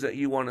change that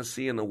you want to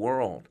see in the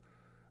world,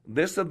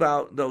 this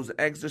about those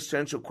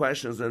existential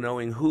questions of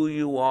knowing who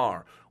you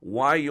are,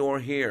 why you're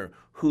here,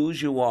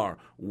 whose you are,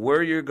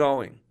 where you're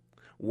going.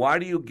 Why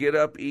do you get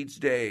up each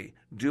day,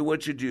 do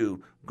what you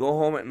do, go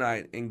home at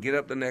night, and get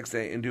up the next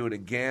day and do it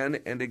again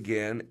and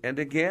again and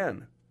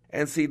again?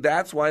 And see,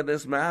 that's why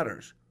this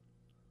matters.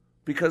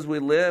 Because we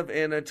live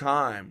in a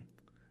time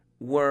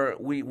where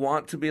we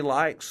want to be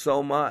liked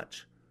so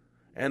much.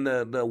 And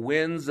the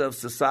winds of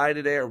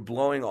society today are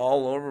blowing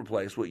all over the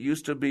place. What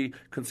used to be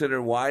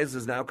considered wise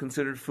is now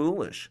considered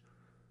foolish.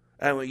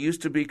 And what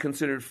used to be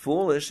considered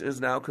foolish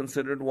is now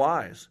considered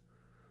wise.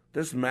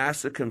 This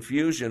massive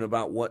confusion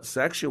about what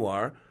sex you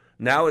are,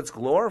 now it's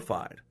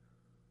glorified.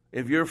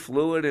 If you're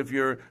fluid, if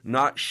you're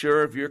not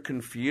sure, if you're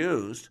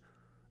confused,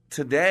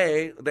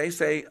 today they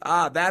say,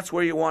 that's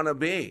where you want to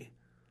be.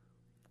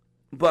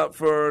 But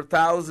for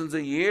thousands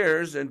of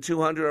years in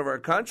 200 of our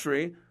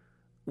country,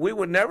 we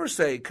would never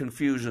say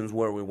confusion's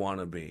where we want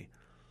to be.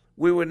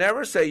 We would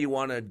never say you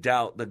want to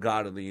doubt the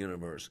God of the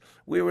universe.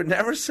 We would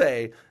never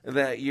say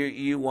that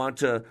you want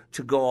to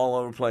go all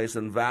over the place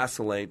and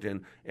vacillate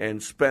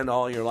and spend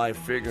all your life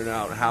figuring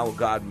out how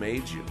God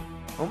made you.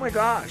 Oh my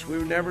gosh, we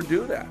would never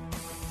do that.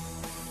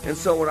 And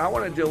so what I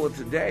want to deal with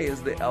today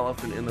is the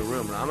elephant in the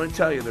room. And I'm going to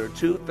tell you there are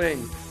two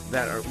things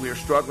that we are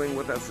struggling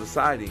with as a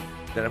society,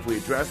 that if we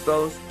address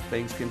those,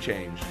 things can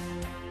change.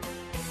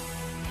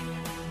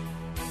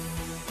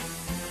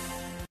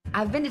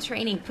 I've been to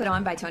training put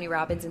on by Tony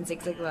Robbins and Zig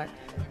Ziglar,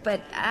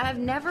 but I've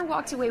never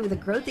walked away with a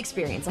growth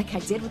experience like I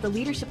did with the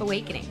Leadership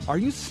Awakening. Are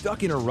you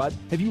stuck in a rut?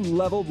 Have you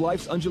leveled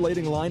life's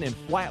undulating line and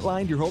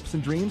flatlined your hopes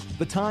and dreams?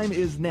 The time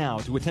is now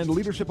to attend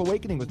Leadership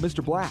Awakening with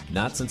Mr. Black.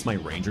 Not since my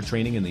Ranger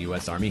training in the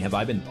U.S. Army have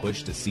I been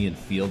pushed to see and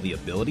feel the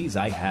abilities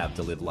I have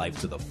to live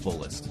life to the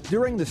fullest.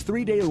 During this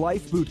 3-day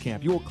life boot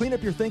camp, you will clean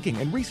up your thinking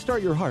and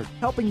restart your heart,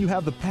 helping you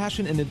have the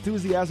passion and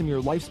enthusiasm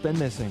your life's been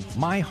missing.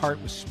 My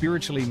heart was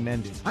spiritually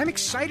mended. I'm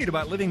excited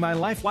about living my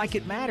life like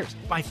it matters.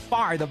 By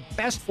far the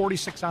best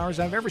 46 hours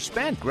I've ever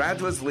spent.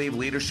 Graduates leave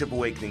Leadership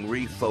Awakening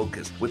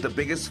refocused with the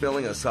biggest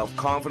feeling of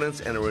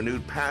self-confidence and a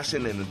renewed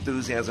passion and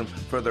enthusiasm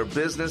for their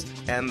business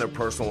and their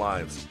personal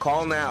lives.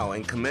 Call now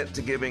and commit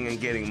to giving and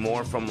getting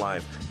more from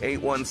life.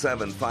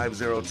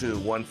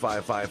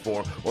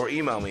 817-502-1554 or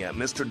email me at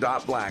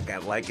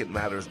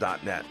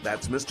mr.black@likeitmatters.net.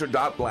 That's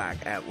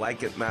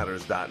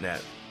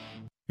mr.black@likeitmatters.net.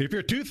 If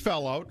your tooth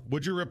fell out,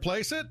 would you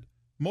replace it?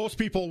 Most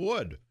people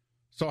would.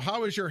 So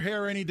how is your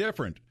hair any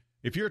different?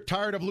 If you're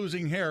tired of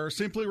losing hair,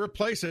 simply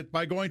replace it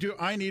by going to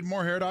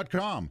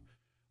IneedMoreHair.com.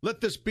 Let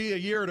this be a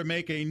year to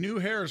make a new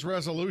hairs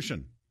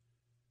resolution.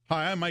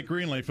 Hi, I'm Mike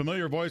Greenley,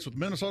 familiar voice with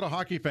Minnesota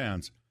hockey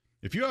fans.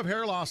 If you have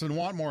hair loss and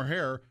want more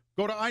hair,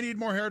 go to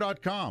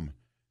IneedMoreHair.com.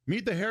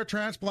 Meet the hair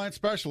transplant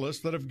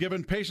specialists that have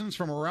given patients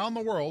from around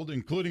the world,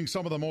 including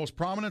some of the most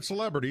prominent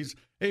celebrities,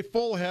 a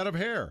full head of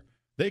hair.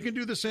 They can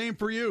do the same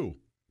for you.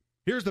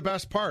 Here's the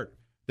best part.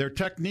 Their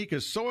technique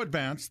is so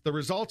advanced, the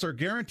results are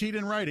guaranteed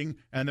in writing,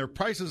 and their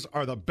prices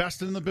are the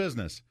best in the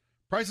business.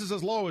 Prices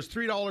as low as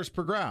 $3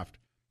 per graft.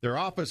 Their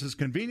office is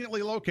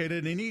conveniently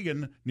located in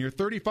Eagan, near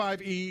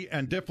 35E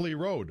and Diffley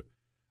Road.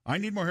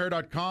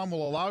 IneedMoreHair.com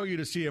will allow you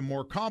to see a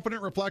more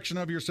confident reflection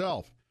of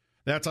yourself.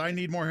 That's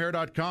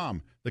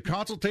IneedMoreHair.com. The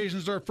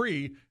consultations are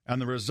free,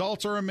 and the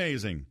results are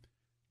amazing.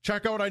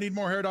 Check out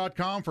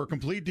IneedMoreHair.com for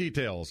complete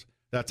details.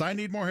 That's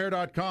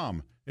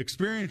IneedMoreHair.com.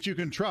 Experience you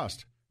can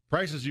trust.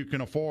 Prices you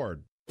can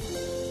afford.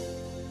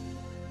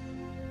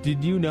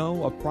 Did you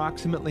know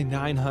approximately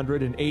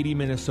 980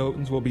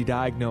 Minnesotans will be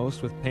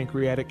diagnosed with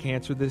pancreatic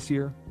cancer this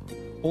year?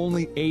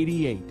 Only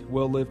 88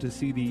 will live to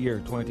see the year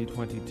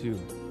 2022.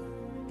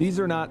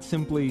 These are not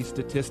simply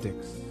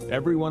statistics.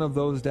 Every one of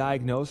those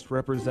diagnosed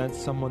represents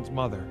someone's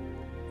mother,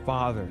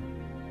 father,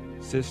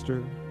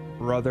 sister,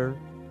 brother,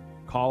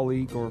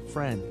 colleague, or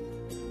friend.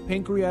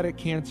 Pancreatic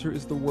cancer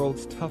is the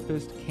world's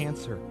toughest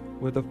cancer,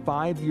 with a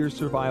 5-year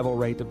survival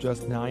rate of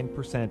just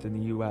 9% in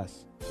the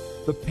U.S.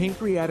 The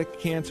Pancreatic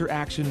Cancer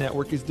Action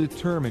Network is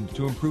determined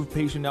to improve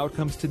patient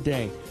outcomes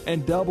today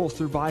and double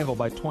survival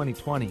by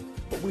 2020.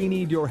 But we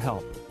need your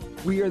help.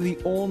 We are the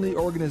only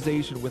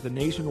organization with a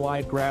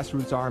nationwide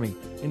grassroots army,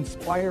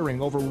 inspiring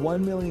over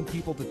 1 million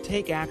people to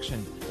take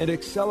action and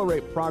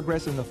accelerate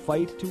progress in the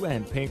fight to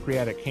end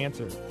pancreatic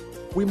cancer.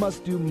 We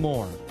must do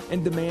more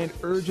and demand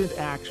urgent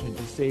action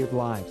to save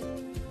lives.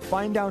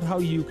 Find out how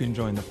you can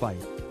join the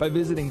fight by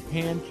visiting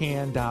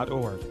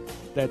pancan.org.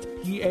 That's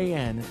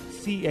PANCAN.org.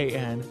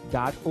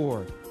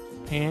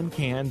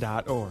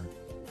 pancan.org.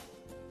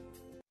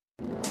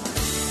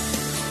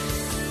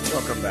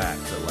 Welcome back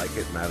to Like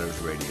It Matters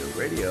Radio.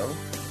 Radio,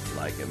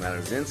 like it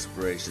matters,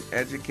 inspiration,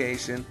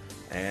 education,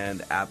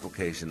 and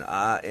application.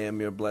 I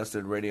am your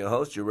blessed radio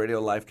host, your radio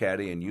life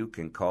caddy, and you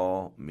can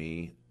call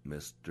me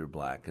Mr.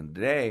 Black. And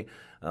today,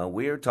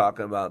 we are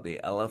talking about the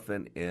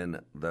elephant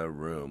in the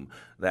room,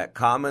 that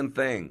common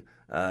thing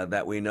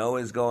that we know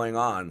is going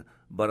on,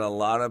 but a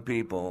lot of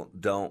people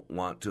don't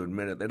want to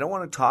admit it. They don't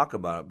want to talk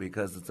about it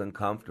because it's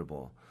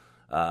uncomfortable.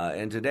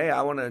 And today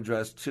I want to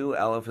address two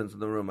elephants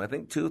in the room. I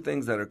think two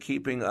things that are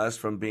keeping us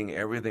from being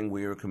everything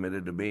we are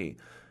committed to be.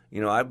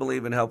 You know, I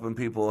believe in helping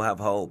people have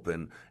hope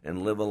and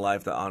live a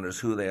life that honors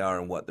who they are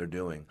and what they're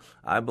doing.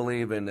 I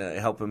believe in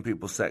helping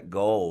people set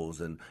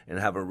goals and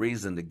have a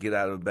reason to get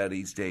out of bed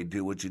each day,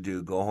 do what you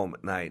do, go home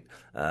at night,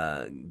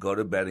 go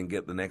to bed and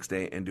get the next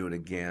day and do it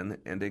again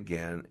and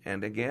again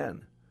and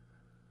again.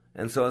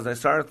 And so as I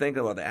started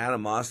thinking about the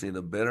animosity,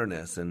 the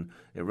bitterness, and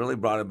it really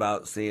brought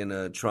about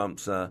seeing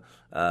Trump's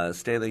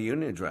State of the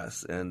Union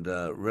address, and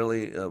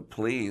really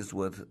pleased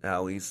with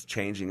how he's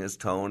changing his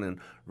tone and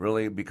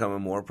really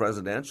becoming more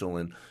presidential,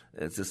 and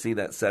to see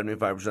that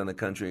 75% of the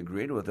country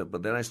agreed with it.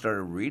 But then I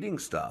started reading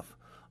stuff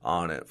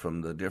on it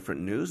from the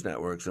different news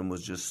networks and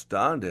was just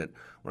stunned at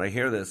when I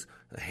hear this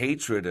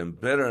hatred and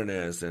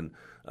bitterness, and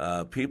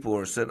people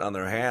are sitting on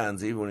their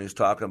hands, even when he's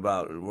talking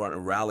about wanting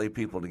to rally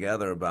people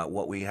together about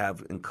what we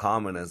have in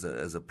common as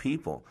a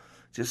people.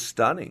 Just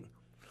stunning.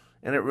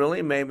 And it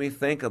really made me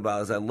think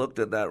about, as I looked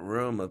at that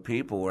room of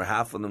people where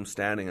half of them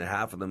standing and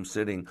half of them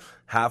sitting,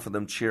 half of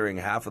them cheering,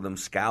 half of them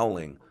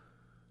scowling. I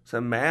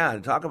said,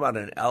 man, talk about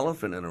an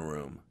elephant in a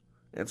room.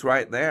 It's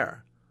right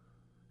there.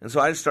 And so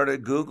I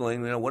started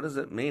Googling, what does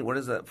it mean? What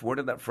is that? Where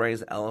did that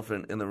phrase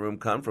elephant in the room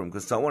come from?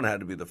 Because someone had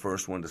to be the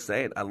first one to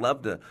say it. I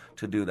love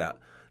to do that.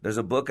 There's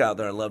a book out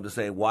there I love to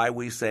say, Why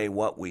We Say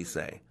What We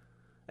Say.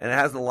 And it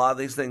has a lot of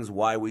these things,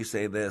 why we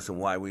say this and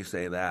why we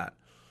say that.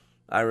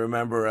 I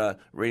remember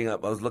reading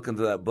up, I was looking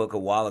through that book a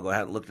while ago. I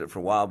hadn't looked at it for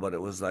a while, but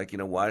it was like,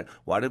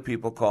 why do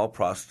people call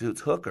prostitutes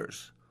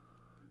hookers?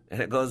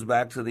 And it goes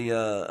back to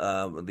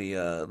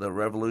the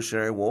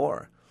Revolutionary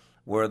War,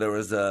 where there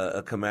was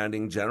a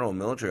commanding general,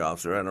 military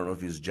officer, I don't know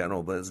if he was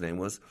general, but his name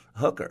was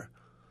Hooker.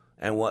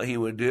 And what he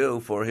would do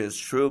for his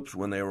troops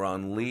when they were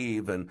on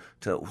leave and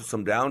to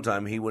some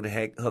downtime, he would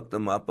hook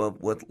them up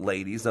with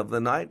ladies of the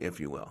night, if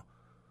you will.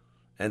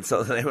 And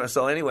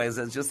so anyways,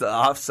 it's just an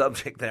off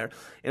subject there.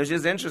 It was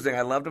just interesting.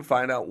 I love to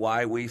find out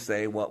why we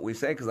say what we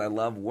say, because I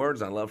love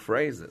words, I love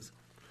phrases.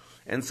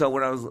 And so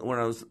when I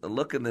was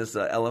looking this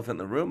elephant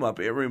in the room up,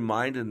 it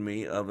reminded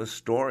me of a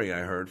story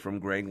I heard from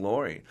Greg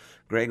Laurie.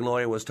 Greg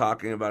Laurie was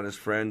talking about his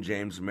friend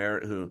James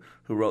Merritt, who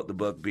wrote the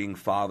book Being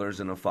Fathers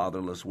in a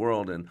Fatherless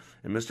World. And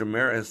Mr.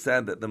 Merritt has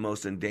said that the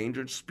most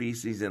endangered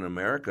species in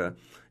America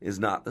is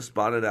not the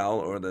spotted owl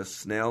or the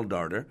snail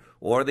darter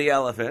or the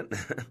elephant,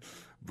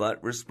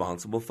 but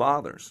responsible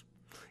fathers.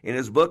 In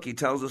his book, he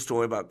tells a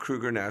story about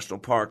Kruger National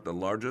Park, the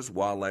largest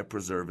wildlife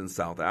preserve in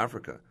South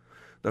Africa.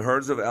 The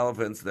herds of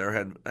elephants there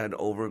had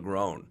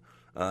overgrown.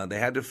 They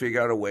had to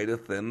figure out a way to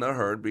thin the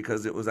herd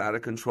because it was out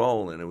of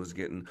control, and it was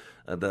getting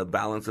the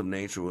balance of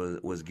nature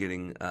was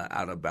getting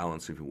out of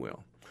balance, if you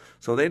will.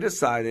 So they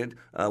decided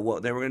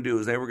what they were going to do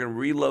is they were going to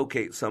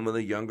relocate some of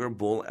the younger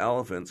bull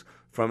elephants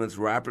from its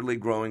rapidly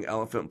growing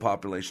elephant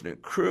population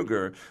at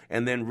Kruger,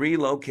 and then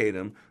relocate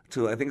them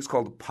to, I think it's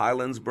called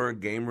Pilanesberg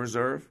Game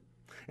Reserve.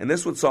 And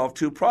this would solve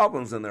two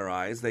problems in their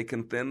eyes. They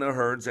can thin the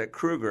herds at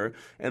Kruger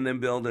and then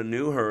build a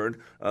new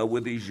herd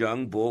with these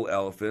young bull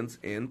elephants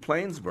in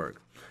Pilanesberg.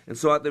 And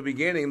so at the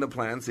beginning, the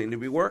plan seemed to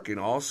be working.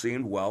 All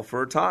seemed well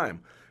for a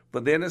time.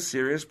 But then a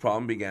serious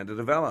problem began to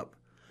develop.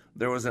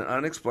 There was an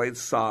unexplained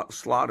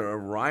slaughter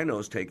of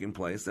rhinos taking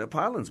place at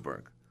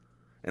Pilanesberg.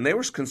 And they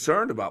were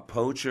concerned about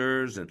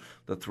poachers and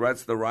the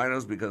threats to the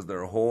rhinos because of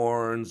their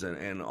horns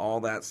and all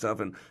that stuff.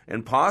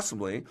 And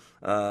possibly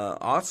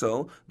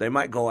also they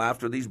might go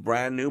after these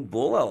brand new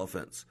bull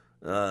elephants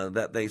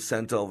that they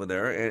sent over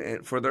there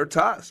and for their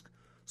tusk.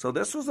 So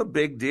this was a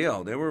big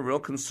deal. They were real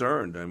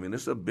concerned. I mean,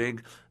 this is a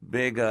big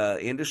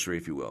industry,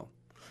 if you will.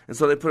 And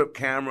so they put up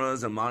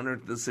cameras and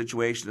monitored the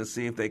situation to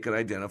see if they could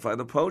identify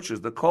the poachers,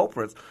 the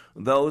culprits,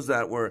 those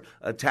that were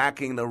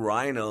attacking the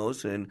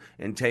rhinos and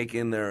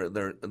taking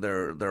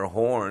their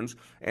horns,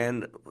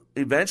 and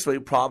eventually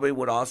probably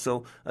would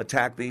also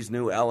attack these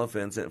new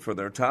elephants for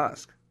their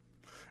tusk.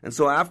 And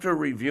so after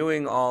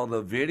reviewing all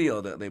the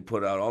video that they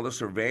put out, all the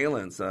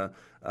surveillance,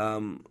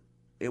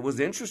 it was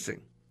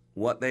interesting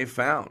what they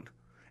found.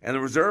 And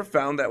the reserve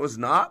found that it was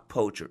not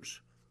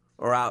poachers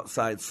or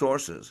outside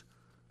sources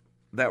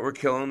that were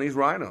killing these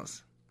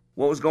rhinos.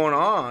 What was going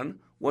on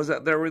was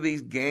that there were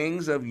these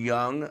gangs of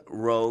young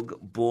rogue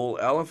bull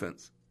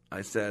elephants.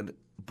 I said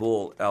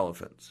bull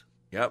elephants.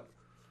 Yep.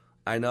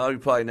 I know you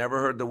probably never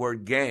heard the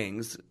word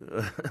gangs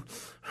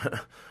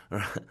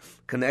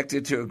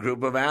connected to a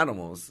group of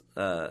animals,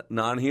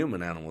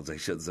 non-human animals, I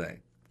should say.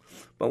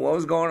 But what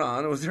was going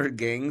on was there were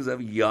gangs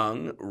of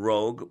young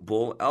rogue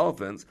bull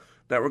elephants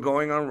that were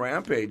going on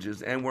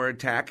rampages and were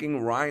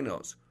attacking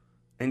rhinos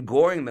and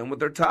goring them with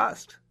their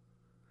tusks.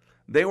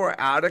 They were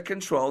out of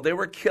control. They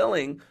were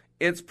killing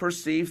its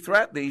perceived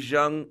threat, these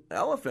young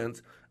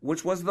elephants,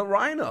 which was the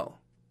rhino.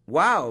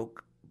 Wow,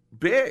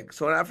 big.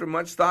 So after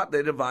much thought,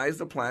 they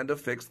devised a plan to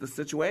fix the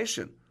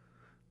situation.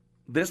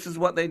 This is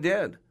what they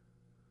did.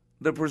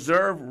 The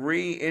preserve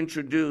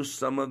reintroduced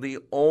some of the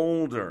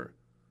older,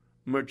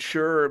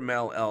 mature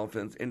male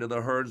elephants into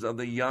the herds of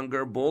the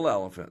younger bull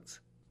elephants.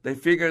 They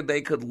figured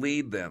they could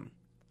lead them,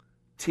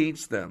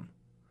 teach them,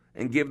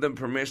 and give them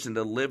permission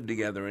to live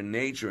together in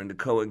nature and to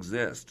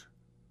coexist.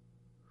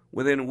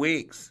 Within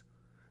weeks,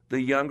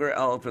 the younger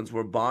elephants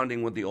were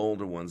bonding with the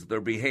older ones. Their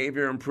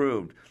behavior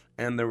improved,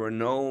 and there were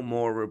no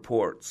more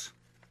reports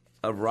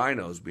of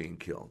rhinos being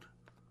killed.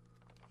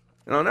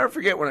 And I'll never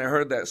forget when I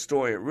heard that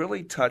story. It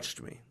really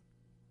touched me.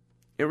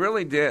 It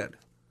really did.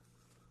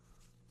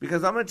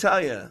 Because I'm going to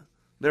tell you,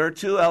 there are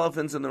two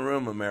elephants in the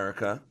room,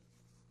 America.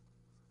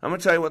 I'm going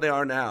to tell you what they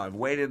are now. I've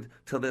waited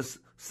till this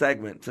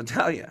segment to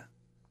tell you.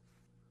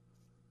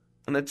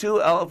 And the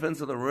two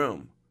elephants in the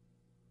room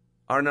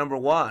are, number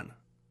one,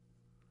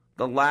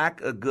 the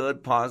lack of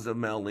good, positive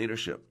male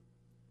leadership.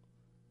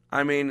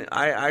 I mean,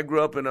 I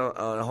grew up in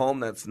a home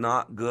that's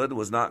not good,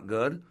 was not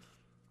good.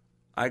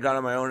 I got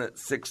on my own at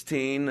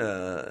 16,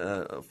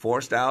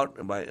 forced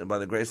out by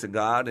the grace of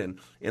God, and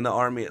in the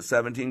Army at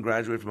 17,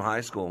 graduated from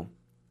high school.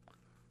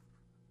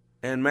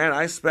 And, man,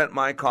 I spent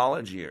my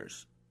college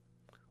years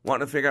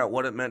wanting to figure out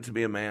what it meant to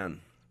be a man.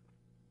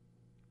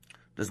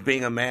 Does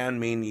being a man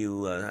mean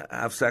you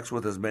have sex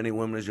with as many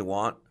women as you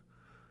want?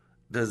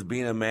 Does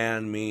being a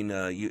man mean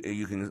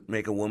you can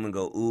make a woman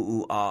go ooh,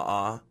 ooh, ah,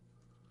 ah?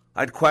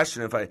 I'd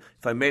question if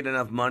I made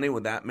enough money,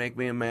 would that make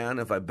me a man?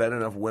 If I bet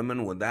enough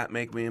women, would that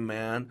make me a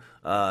man?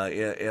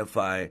 If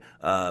I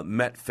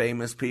met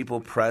famous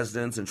people,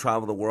 presidents, and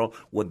traveled the world,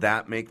 would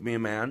that make me a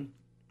man?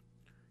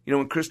 You know,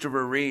 when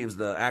Christopher Reeves,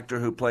 the actor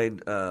who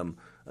played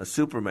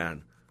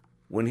Superman,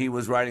 when he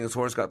was riding his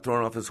horse, got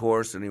thrown off his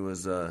horse, and he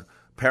was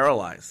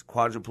paralyzed,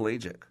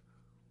 quadriplegic,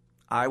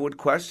 I would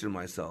question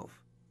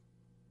myself,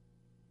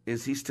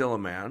 is he still a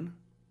man?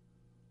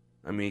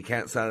 I mean, he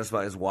can't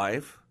satisfy his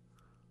wife.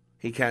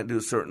 He can't do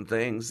certain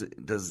things.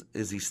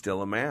 Is he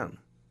still a man?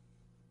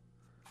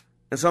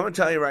 And so I'm going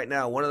to tell you right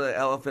now, one of the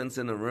elephants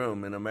in the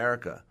room in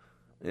America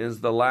is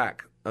the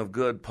lack of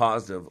good,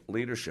 positive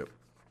leadership.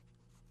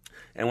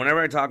 And whenever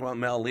I talk about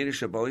male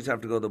leadership, I always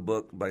have to go to the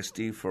book by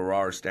Steve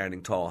Farrar,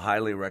 Standing Tall.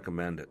 Highly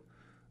recommend it.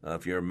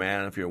 If you're a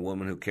man, if you're a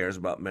woman who cares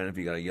about men, if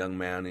you got a young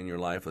man in your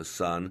life, a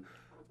son,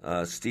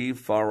 Steve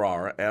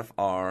Farrar,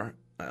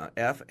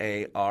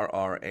 F-A-R-R-A-R,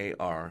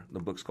 the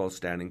book's called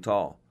Standing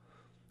Tall.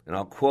 And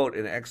I'll quote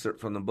an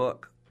excerpt from the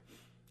book.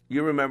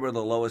 You remember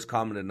the lowest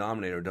common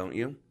denominator, don't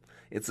you?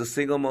 It's the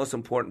single most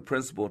important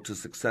principle to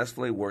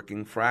successfully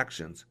working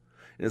fractions.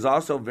 It is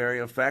also very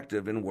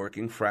effective in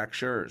working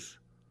fractures.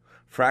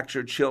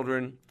 Fractured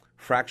children,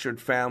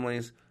 fractured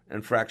families,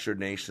 and fractured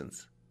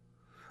nations.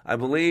 I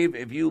believe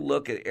if you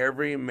look at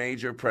every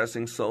major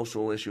pressing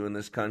social issue in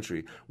this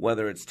country,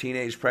 whether it's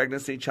teenage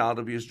pregnancy, child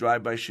abuse,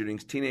 drive-by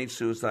shootings, teenage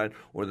suicide,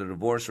 or the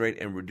divorce rate,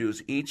 and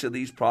reduce each of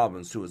these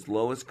problems to its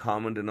lowest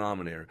common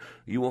denominator,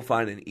 you will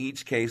find in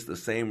each case the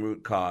same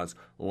root cause,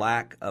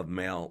 lack of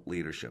male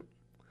leadership.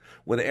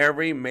 With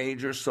every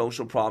major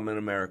social problem in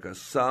America,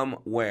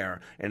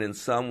 somewhere and in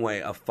some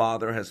way, a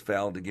father has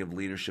failed to give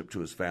leadership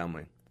to his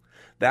family.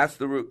 That's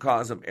the root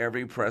cause of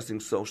every pressing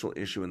social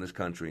issue in this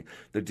country.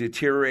 The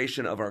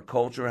deterioration of our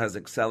culture has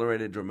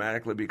accelerated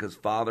dramatically because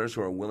fathers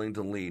who are willing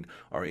to lead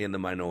are in the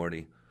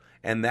minority.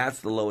 And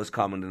that's the lowest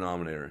common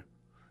denominator.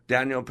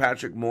 Daniel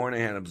Patrick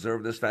Moynihan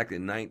observed this fact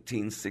in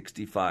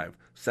 1965.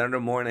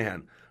 Senator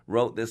Moynihan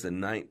wrote this in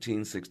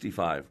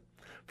 1965.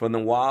 From the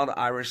wild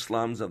Irish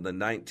slums of the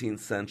 19th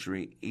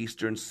century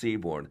eastern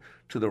seaboard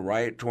to the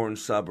riot-torn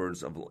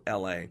suburbs of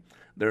L.A.,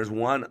 there's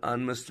one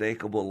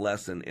unmistakable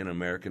lesson in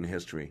American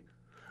history.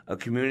 A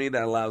community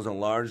that allows a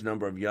large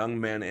number of young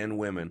men and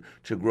women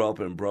to grow up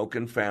in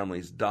broken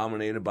families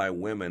dominated by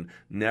women,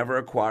 never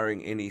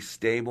acquiring any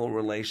stable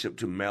relationship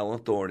to male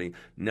authority,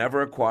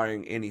 never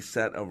acquiring any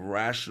set of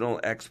rational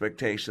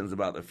expectations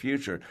about the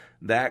future,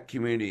 that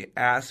community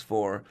asks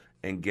for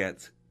and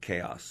gets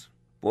chaos.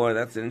 Boy,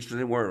 that's an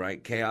interesting word,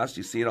 right? Chaos.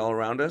 You see it all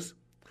around us?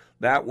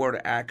 That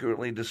word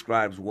accurately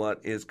describes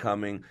what is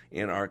coming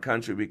in our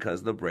country because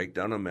of the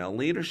breakdown of male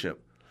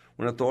leadership.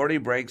 When authority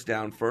breaks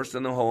down first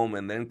in the home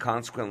and then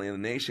consequently in the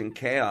nation,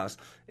 chaos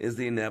is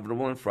the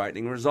inevitable and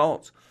frightening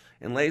results.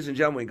 And ladies and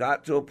gentlemen, we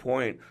got to a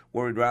point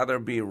where we'd rather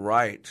be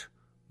right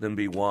than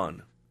be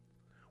won.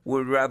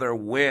 We'd rather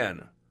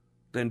win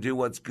than do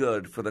what's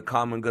good for the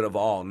common good of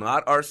all,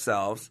 not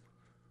ourselves.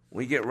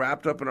 We get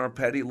wrapped up in our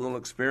petty little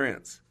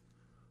experience.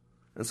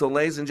 And so,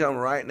 ladies and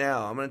gentlemen, right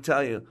now, I'm going to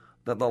tell you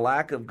that the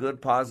lack of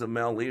good, positive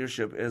male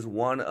leadership is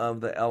one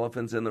of the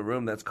elephants in the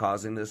room that's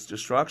causing this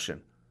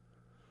destruction.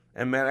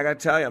 And, man, I got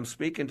to tell you, I'm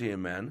speaking to you,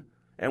 men.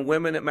 And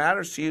women, it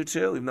matters to you,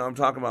 too, even though I'm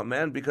talking about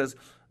men, because,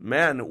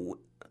 men,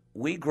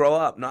 we grow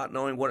up not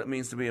knowing what it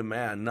means to be a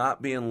man,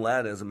 not being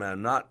led as a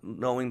man, not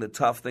knowing the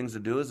tough things to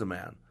do as a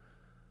man.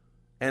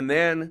 And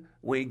then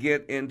we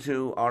get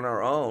into on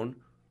our own,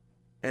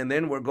 and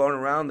then we're going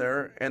around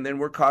there, and then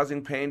we're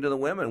causing pain to the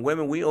women.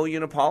 Women, we owe you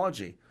an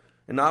apology,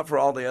 and not for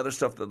all the other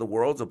stuff that the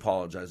world's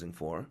apologizing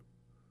for.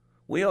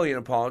 We owe you an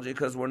apology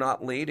because we're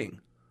not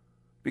leading,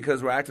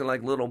 because we're acting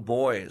like little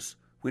boys.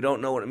 We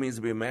don't know what it means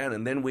to be a man,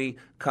 and then we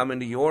come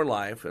into your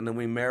life, and then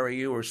we marry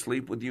you or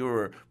sleep with you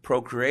or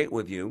procreate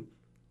with you,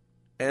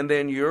 and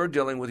then you're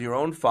dealing with your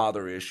own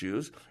father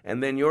issues,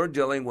 and then you're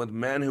dealing with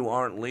men who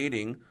aren't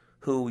leading,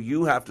 who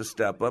you have to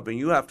step up and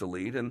you have to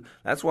lead, and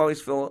that's why we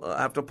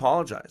have to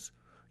apologize.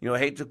 You know, I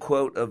hate to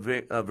quote a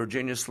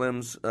Virginia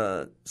Slim's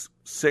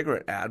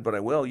cigarette ad, but I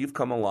will. You've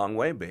come a long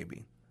way,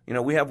 baby. You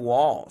know, we have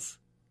walls.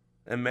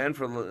 And men,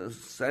 for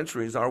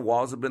centuries, our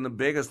walls have been the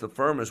biggest, the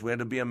firmest. We had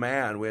to be a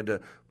man. We had to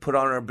put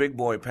on our big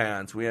boy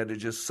pants. We had to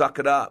just suck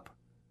it up.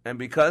 And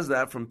because of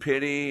that, from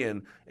pity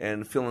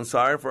and feeling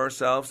sorry for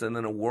ourselves and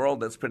then a world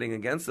that's pitting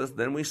against us,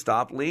 then we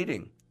stop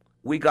leading.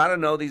 we got to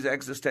know these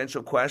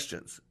existential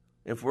questions.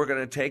 If we're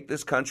going to take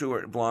this country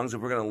where it belongs,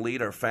 if we're going to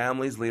lead our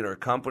families, lead our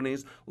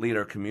companies, lead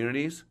our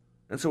communities.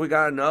 And so we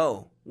got to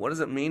know, what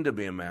does it mean to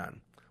be a man?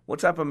 What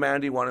type of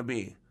man do you want to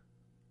be?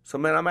 So,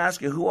 man, I'm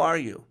asking you, who are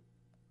you?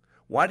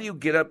 Why do you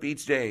get up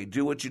each day,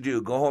 do what you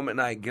do, go home at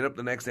night, get up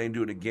the next day and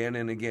do it again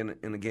and again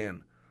and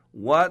again?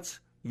 What's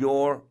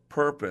your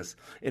purpose?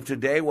 If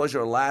today was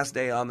your last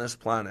day on this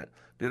planet,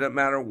 did it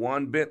matter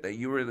one bit that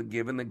you were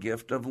given the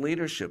gift of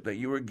leadership, that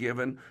you were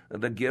given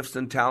the gifts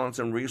and talents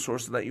and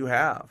resources that you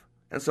have?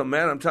 And so,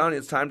 man, I'm telling you,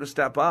 it's time to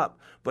step up.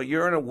 But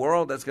you're in a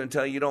world that's going to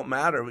tell you don't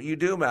matter, but you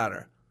do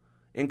matter.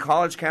 In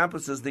college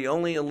campuses, the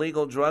only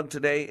illegal drug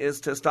today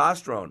is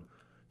testosterone.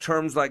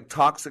 Terms like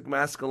toxic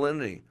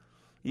masculinity.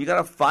 You got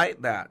to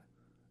fight that.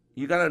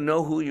 You got to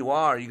know who you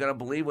are. You got to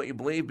believe what you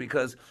believe,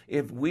 because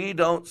if we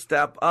don't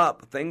step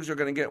up, things are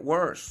going to get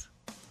worse.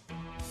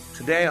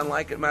 Today on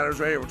Like It Matters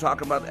Radio, we're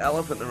talking about the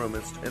elephant in the room.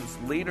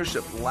 It's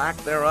leadership, lack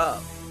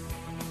thereof.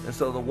 And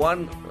so the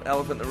one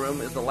elephant in the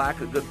room is the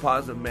lack of good,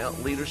 positive male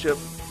leadership.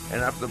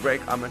 And after the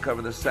break, I'm going to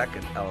cover the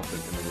second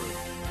elephant in the room.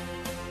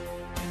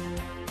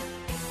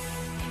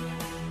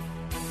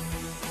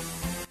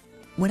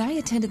 When I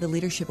attended the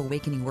Leadership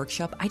Awakening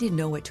workshop, I didn't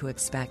know what to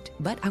expect,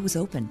 but I was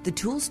open. The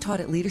tools taught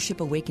at Leadership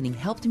Awakening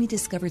helped me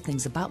discover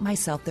things about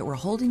myself that were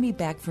holding me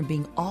back from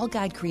being all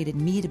God created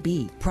me to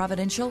be.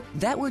 Providential?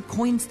 That word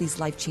coins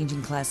these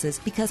life-changing classes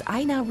because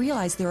I now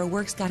realize there are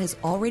works God has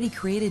already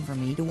created for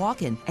me to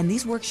walk in, and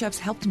these workshops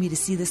helped me to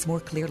see this more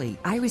clearly.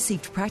 I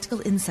received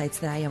practical insights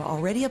that I am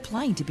already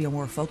applying to be a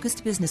more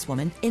focused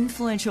businesswoman,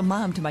 influential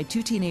mom to my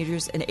 2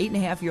 teenagers, an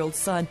 8.5-year-old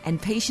son,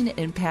 and patient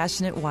and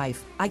passionate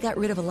wife. I got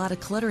rid of a lot of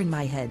clutter in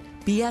my head.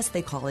 BS,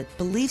 they call it,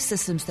 belief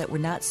systems that were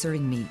not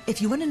serving me. If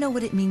you want to know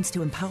what it means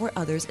to empower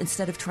others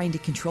instead of trying to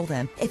control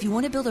them, if you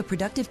want to build a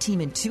productive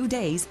team in 2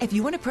 days, if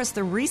you want to press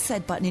the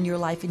reset button in your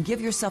life and give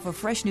yourself a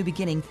fresh new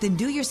beginning, then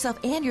do yourself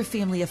and your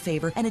family a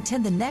favor and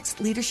attend the next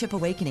Leadership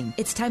Awakening.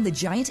 It's time the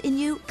giant in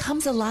you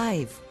comes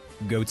alive.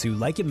 Go to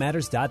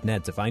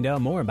likeitmatters.net to find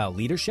out more about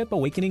Leadership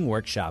Awakening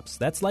workshops.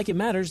 That's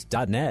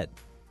likeitmatters.net.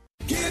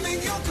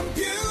 Giving your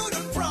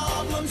computer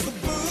problems the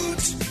boot.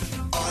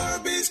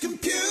 Arby's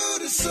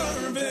Computer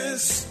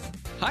Service.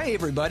 Hi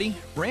everybody,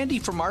 Randy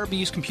from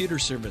RB's Computer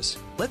Service.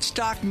 Let's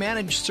talk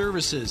managed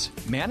services.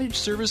 Managed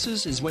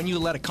services is when you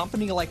let a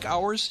company like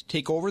ours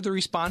take over the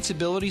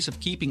responsibilities of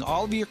keeping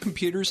all of your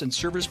computers and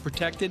servers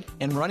protected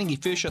and running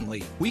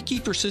efficiently. We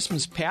keep your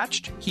systems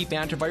patched, keep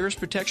antivirus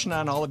protection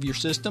on all of your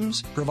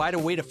systems, provide a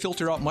way to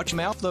filter out much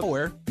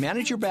malware,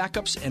 manage your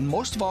backups, and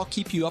most of all,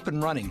 keep you up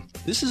and running.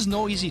 This is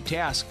no easy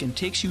task and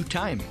takes you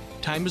time.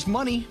 Time is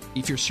money.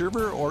 If your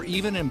server or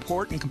even an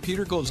important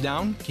computer goes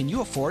down, can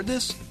you afford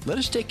this? Let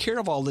us take care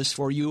of all this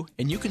for you,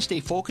 and you can stay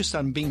focused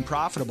on being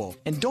profitable.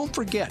 And don't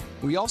forget,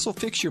 we also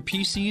fix your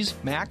PCs,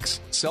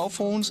 Macs, cell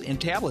phones, and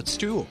tablets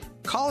too.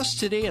 Call us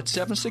today at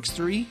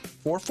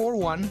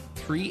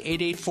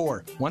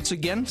 763-441-3884. Once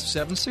again,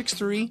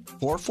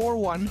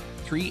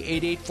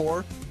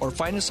 763-441-3884, or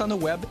find us on the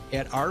web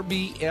at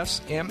rbsmn.com.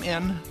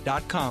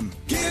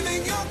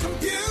 Giving your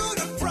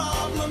computer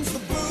problems the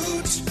boot.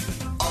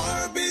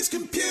 Arby's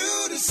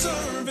Computer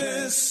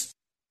Service.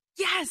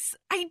 Yes,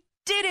 I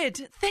did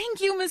it! Thank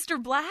you, Mr.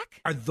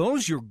 Black. Are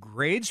those your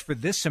grades for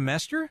this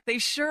semester? They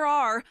sure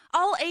are.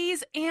 All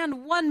A's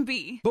and 1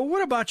 B. But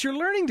what about your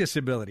learning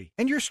disability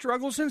and your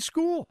struggles in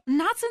school?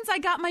 Not since I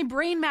got my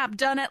brain map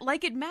done at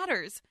Like It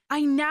Matters.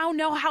 I now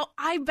know how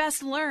I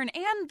best learn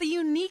and the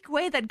unique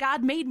way that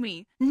God made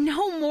me.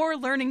 No more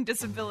learning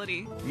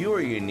disability. You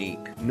are unique.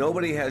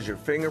 Nobody has your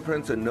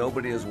fingerprints and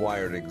nobody is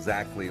wired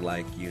exactly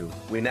like you.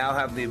 We now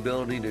have the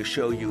ability to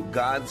show you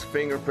God's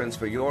fingerprints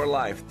for your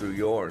life through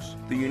yours.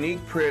 The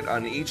unique print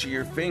on each of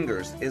your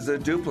fingers is a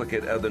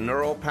duplicate of the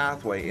neural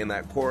pathway in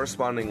that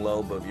corresponding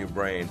lobe of your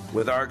brain.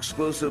 With our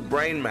exclusive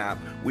brain map,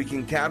 we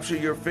can capture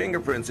your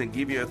fingerprints and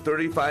give you a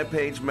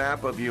 35-page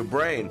map of your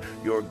brain,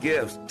 your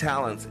gifts,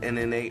 talents, and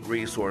innate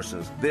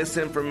resources. This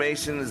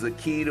information is the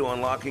key to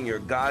unlocking your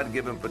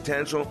God-given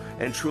potential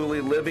and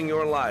truly living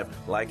your life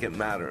like it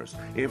matters.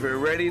 If you're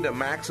ready to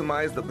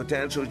maximize the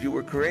potential you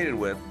were created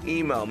with,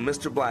 email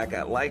Mr. Black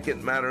at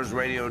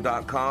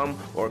likeitmattersradio.com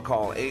or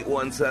call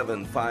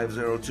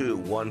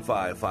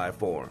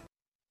 817-502-1554.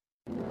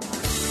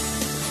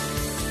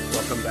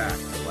 Welcome back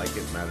to Like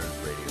It Matters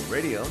Radio.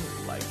 Radio,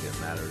 like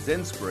it matters,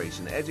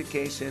 inspiration,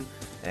 education,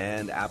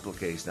 and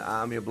application.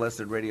 I'm your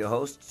blessed radio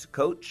host,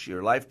 coach,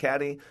 your life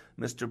caddy,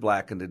 Mr.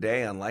 Black, and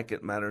today on Like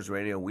It Matters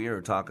Radio, we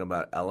are talking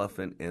about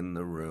elephant in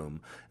the room.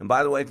 And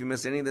by the way, if you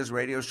miss any of this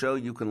radio show,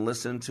 you can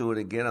listen to it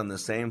again on the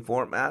same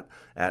format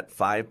at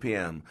 5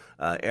 p.m.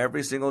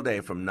 Every single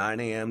day from 9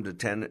 a.m. to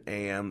 10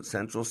 a.m.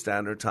 Central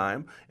Standard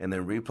Time, and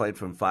then replayed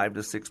from 5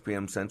 to 6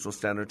 p.m. Central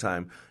Standard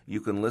Time.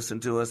 You can listen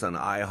to us on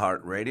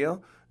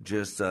iHeartRadio.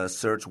 Just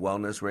search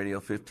Wellness Radio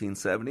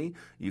 1570.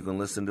 You can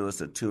listen to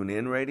us at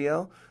TuneIn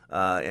Radio,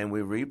 and we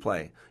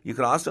replay. You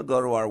can also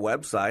go to our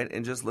website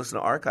and just listen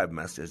to archive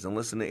messages and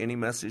listen to any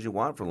message you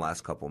want from the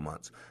last couple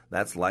months.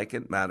 That's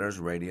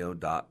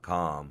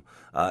likeitmattersradio.com.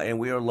 And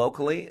we are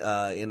locally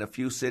in a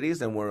few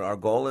cities, and our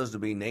goal is to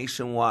be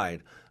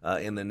nationwide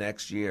in the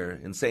next year.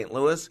 In St.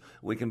 Louis,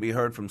 we can be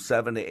heard from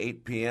 7 to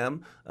 8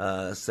 p.m.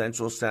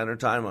 Central Standard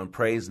Time on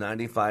Praise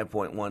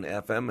 95.1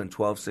 FM and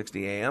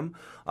 1260 a.m.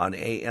 on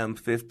AM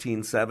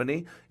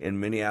 1570. In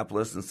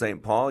Minneapolis and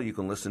St. Paul, you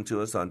can listen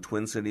to us on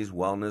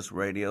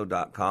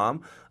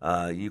TwinCitiesWellnessRadio.com.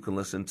 You can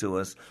listen to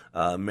us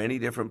many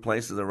different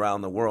places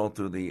around the world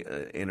through the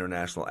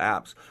international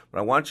apps. But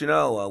I want you to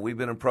know, we've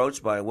been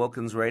approached by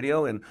Wilkins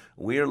Radio, and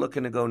we are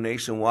looking to go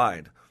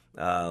nationwide.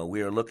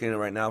 We are looking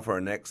right now for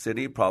our next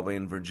city, probably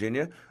in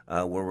Virginia,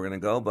 where we're going to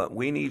go. But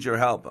we need your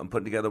help. I'm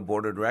putting together a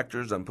board of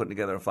directors. I'm putting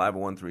together a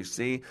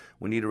 501(c)(3).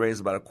 We need to raise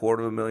about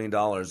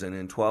 $250,000. And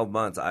in 12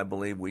 months, I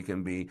believe we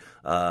can be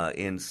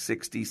in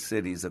 60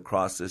 cities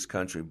across this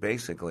country,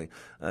 basically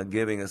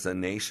giving us a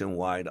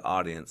nationwide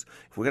audience.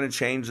 If we're going to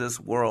change this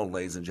world,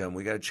 ladies and gentlemen,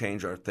 we got to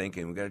change our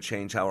thinking. We got to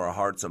change how our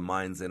hearts and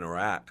minds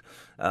interact.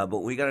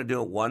 But we got to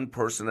do it one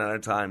person at a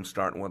time,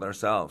 starting with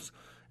ourselves.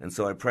 And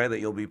so I pray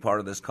that you'll be part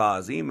of this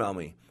cause. Email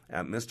me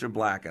at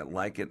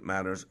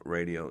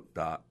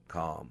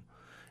mrblack@likeitmattersradio.com.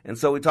 And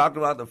so we talked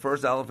about the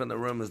first elephant in the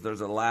room is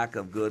there's a lack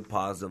of good,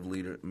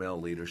 positive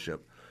male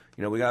leadership.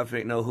 You know, we got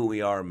to know who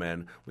we are,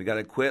 men. We got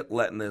to quit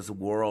letting this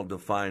world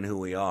define who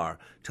we are.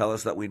 Tell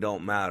us that we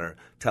don't matter.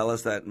 Tell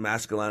us that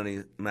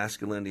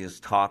masculinity is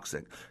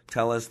toxic.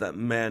 Tell us that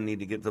men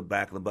need to get to the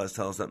back of the bus.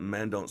 Tell us that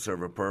men don't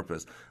serve a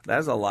purpose. That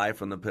is a lie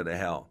from the pit of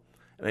hell.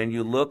 And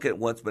you look at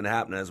what's been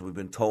happening as we've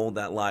been told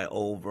that lie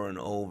over and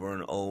over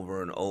and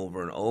over and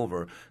over and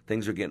over.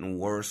 Things are getting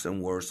worse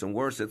and worse and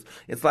worse.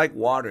 It's like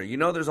water. You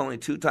know there's only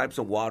two types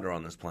of water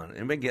on this planet.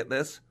 Anybody get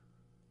this?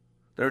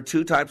 There are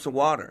two types of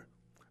water.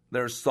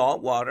 There's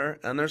salt water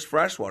and there's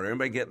fresh water.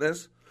 Anybody get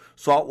this?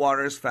 Salt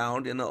water is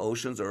found in the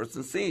oceans, earths,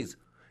 and seas.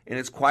 And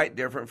it's quite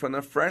different from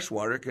the fresh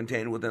water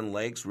contained within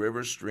lakes,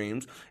 rivers,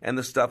 streams, and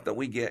the stuff that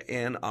we get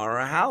in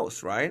our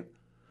house, right?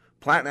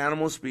 Plant and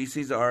animal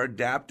species are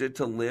adapted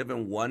to live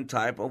in one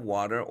type of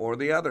water or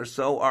the other.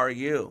 So are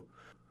you.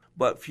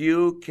 But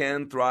few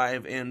can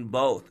thrive in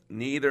both.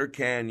 Neither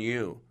can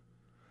you.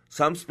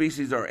 Some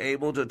species are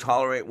able to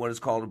tolerate what is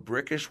called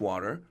brackish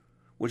water,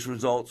 which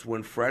results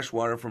when fresh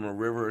water from a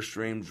river or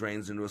stream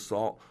drains into a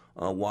salt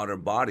water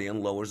body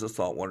and lowers the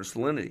saltwater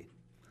salinity.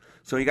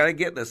 So you got to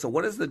get this. So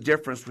what is the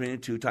difference between the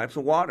two types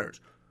of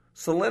waters?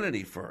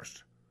 Salinity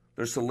first.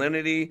 There's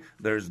salinity,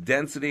 there's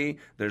density,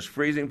 there's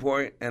freezing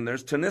point, and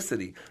there's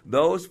tonicity.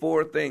 Those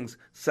four things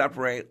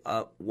separate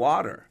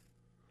water.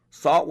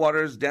 Salt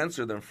water is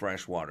denser than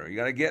fresh water. You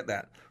got to get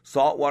that.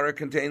 Salt water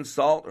contains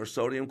salt or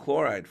sodium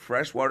chloride.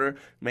 Fresh water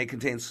may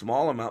contain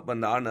small amount, but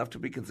not enough to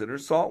be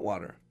considered salt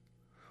water.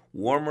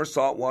 Warmer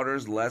salt water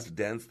is less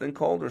dense than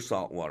colder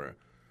salt water,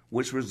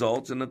 which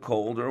results in the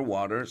colder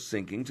water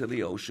sinking to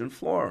the ocean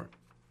floor.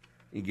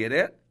 You get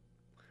it?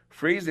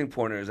 Freezing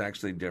point is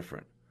actually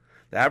different.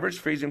 The average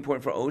freezing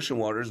point for ocean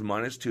water is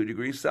minus 2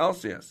 degrees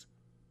Celsius.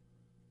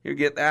 You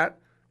get that?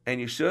 And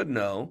you should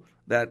know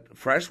that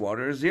fresh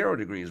water is 0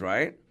 degrees,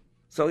 right?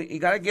 So you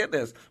got to get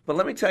this. But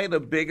let me tell you the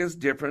biggest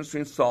difference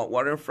between salt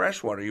water and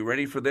fresh water. You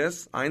ready for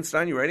this?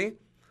 Einstein, you ready?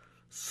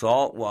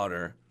 Salt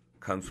water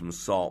comes from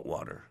salt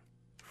water.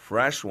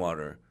 Fresh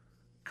water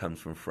comes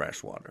from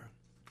fresh water.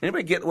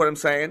 Anybody get what I'm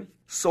saying?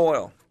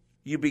 Soil.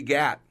 You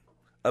begat.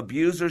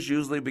 Abusers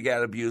usually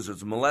begat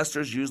abusers.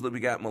 Molesters usually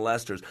begat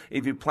molesters.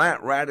 If you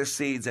plant radish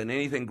seeds and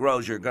anything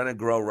grows, you're going to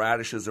grow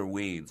radishes or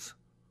weeds.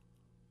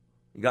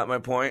 You got my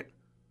point?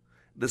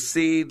 The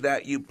seed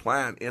that you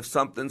plant, if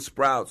something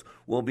sprouts,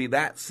 will be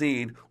that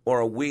seed or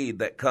a weed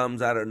that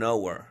comes out of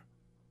nowhere.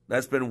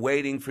 That's been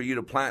waiting for you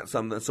to plant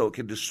something so it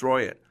can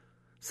destroy it.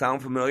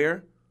 Sound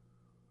familiar?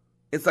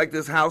 It's like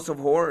this house of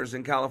horrors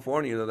in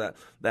California, you know,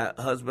 that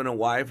husband and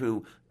wife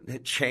who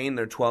chained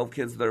their 12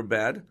 kids to their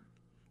bed.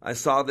 I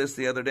saw this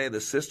the other day.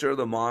 The sister of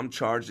the mom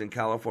charged in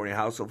California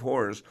House of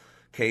Horrors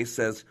case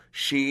says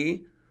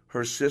she,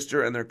 her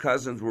sister, and their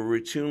cousins were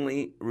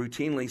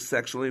routinely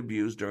sexually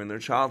abused during their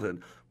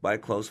childhood by a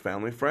close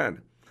family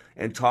friend,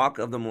 and talk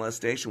of the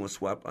molestation was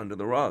swept under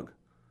the rug.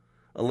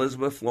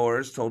 Elizabeth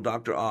Flores told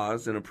Dr.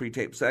 Oz in a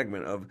pre-taped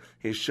segment of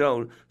his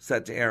show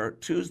set to air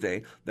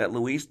Tuesday that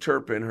Louise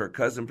Turpin, her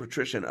cousin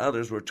Patricia, and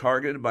others were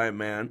targeted by a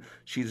man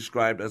she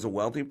described as a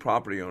wealthy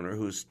property owner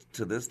who is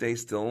to this day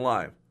still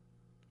alive.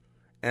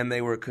 And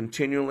they were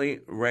continually,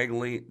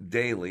 regularly,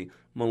 daily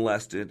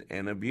molested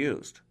and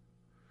abused.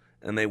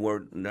 And they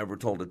were never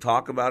told to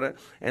talk about it.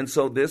 And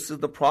so this is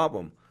the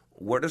problem.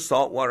 Where does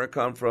salt water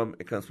come from?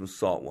 It comes from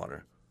salt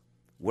water.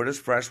 Where does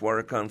fresh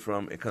water come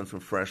from? It comes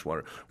from fresh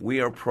water. We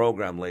are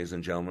programmed, ladies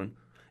and gentlemen.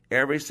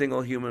 Every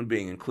single human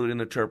being, including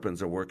the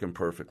Turpins, are working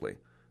perfectly.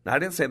 Now, I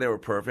didn't say they were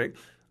perfect.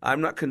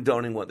 I'm not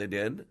condoning what they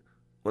did.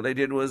 What they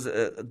did was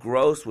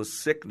gross, was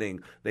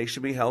sickening. They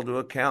should be held to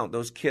account.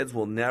 Those kids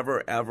will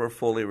never, ever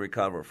fully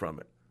recover from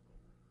it.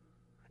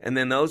 And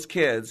then those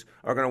kids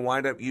are going to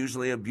wind up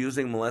usually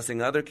abusing,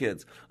 molesting other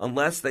kids,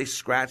 unless they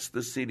scratch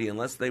the CD,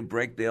 unless they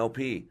break the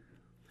LP.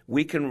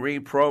 We can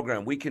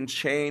reprogram. We can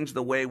change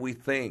the way we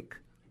think.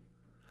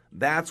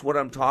 That's what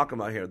I'm talking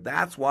about here.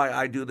 That's why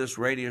I do this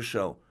radio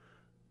show.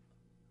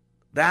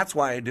 That's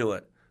why I do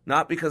it.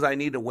 Not because I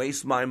need to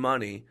waste my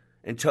money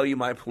and tell you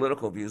my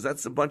political views.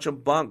 That's a bunch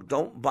of bunk.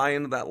 Don't buy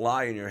into that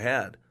lie in your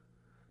head.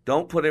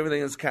 Don't put everything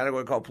in this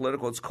category called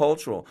political. It's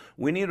cultural.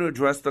 We need to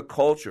address the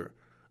culture,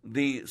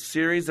 the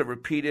series of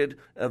repeated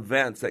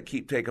events that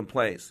keep taking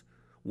place.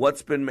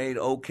 What's been made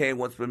okay,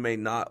 what's been made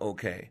not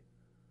okay.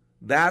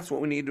 That's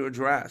what we need to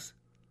address.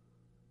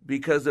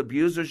 Because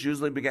abusers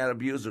usually begat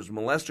abusers.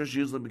 Molesters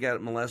usually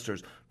begat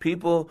molesters.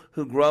 People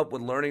who grow up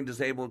with learning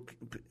disabled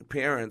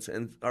parents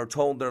and are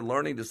told they're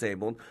learning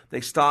disabled,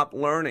 they stop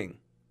learning.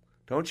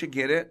 Don't you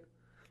get it?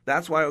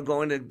 That's why I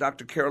go into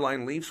Dr.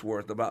 Caroline Leaf's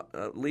work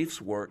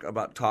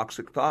about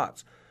toxic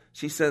thoughts.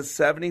 She says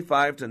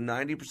 75 to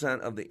 90%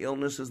 of the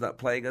illnesses that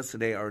plague us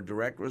today are a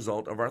direct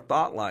result of our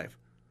thought life.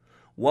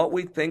 What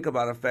we think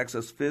about affects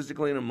us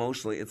physically and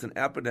emotionally. It's an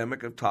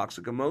epidemic of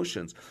toxic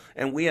emotions.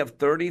 And we have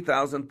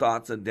 30,000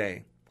 thoughts a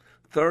day.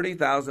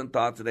 30,000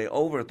 thoughts a day,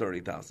 over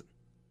 30,000.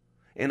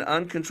 In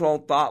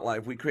uncontrolled thought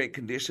life, we create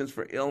conditions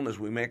for illness.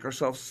 We make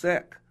ourselves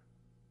sick.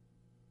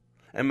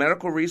 And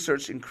medical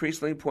research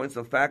increasingly points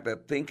to the fact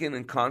that thinking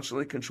and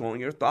consciously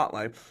controlling your thought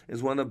life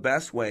is one of the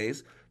best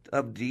ways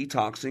of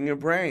detoxing your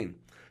brain.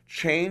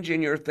 Change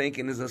in your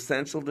thinking is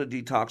essential to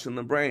detoxing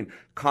the brain.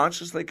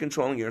 Consciously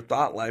controlling your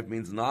thought life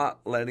means not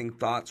letting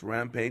thoughts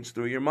rampage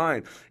through your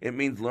mind. It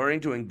means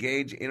learning to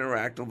engage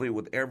interactively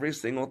with every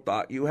single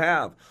thought you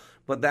have.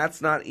 But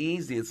that's not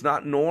easy. It's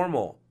not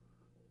normal.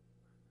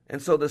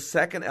 And so the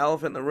second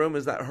elephant in the room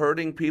is that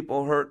hurting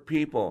people hurt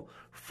people.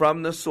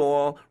 From the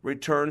soil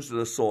returns to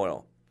the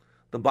soil.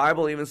 The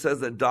Bible even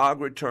says that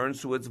dog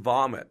returns to its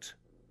vomit.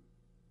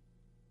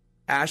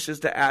 Ashes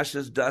to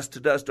ashes, dust to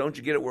dust. Don't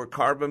you get it? We're a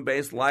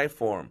carbon-based life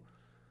form.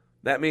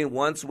 That means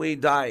once we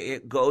die,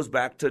 it goes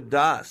back to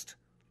dust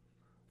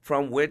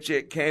from which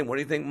it came. What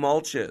do you think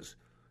mulch is?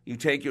 You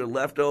take your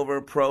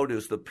leftover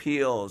produce, the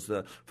peels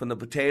from the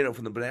potato,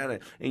 from the banana,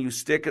 and you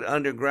stick it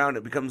underground.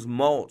 It becomes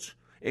mulch.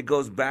 It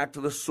goes back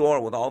to the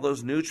soil with all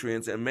those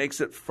nutrients and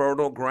makes it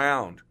fertile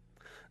ground.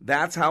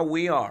 That's how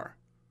we are.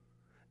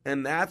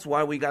 And that's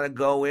why we got to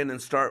go in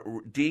and start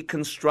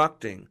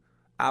deconstructing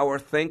our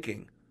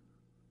thinking.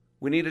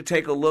 We need to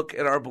take a look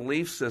at our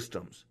belief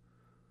systems,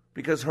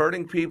 because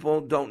hurting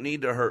people don't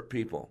need to hurt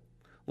people.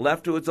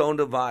 Left to its own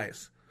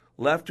device,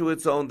 left to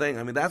its own thing.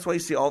 I mean, that's why you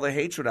see all the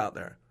hatred out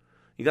there.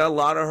 You got a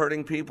lot of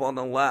hurting people on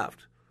the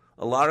left,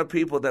 a lot of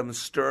people that have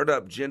stirred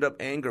up, ginned up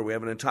anger. We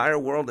have an entire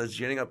world that's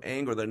ginning up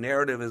anger. The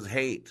narrative is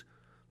hate.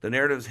 The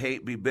narrative is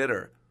hate, be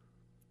bitter.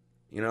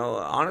 You know,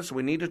 honestly,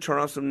 we need to turn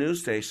off some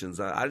news stations.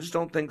 I just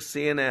don't think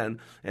CNN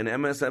and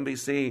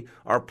MSNBC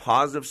are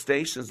positive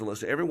stations to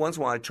listen. Every once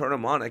in a while I turn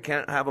them on. I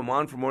can't have them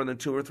on for more than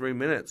 2 or 3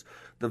 minutes.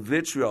 The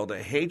vitriol,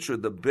 the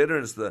hatred, the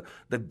bitterness, the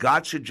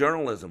gotcha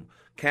journalism.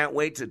 Can't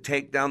wait to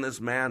take down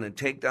this man and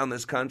take down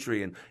this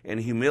country and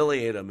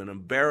humiliate him and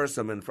embarrass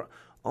him.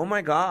 Oh,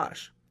 my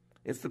gosh.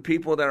 It's the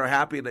people that are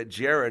happy that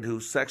Jared, who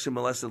sexually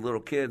molested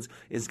little kids,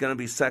 is going to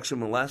be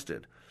sexually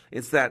molested.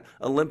 It's that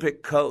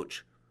Olympic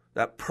coach,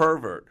 that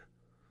pervert,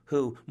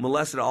 who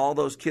molested all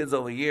those kids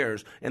over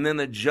years, and then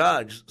the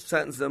judge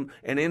sentenced them,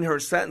 and in her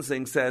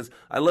sentencing says,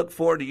 I look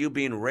forward to you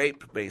being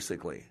raped,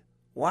 basically.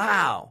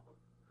 Wow.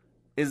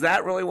 Is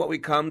that really what we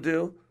come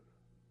to?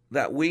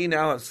 That we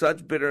now have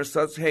such bitterness,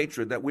 such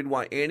hatred, that we'd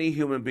want any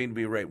human being to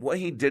be raped. What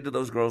he did to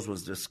those girls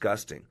was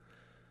disgusting.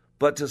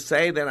 But to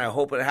say that I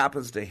hope it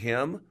happens to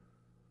him,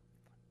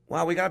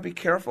 wow, we got to be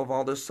careful of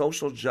all this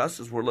social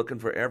justice we're looking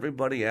for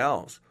everybody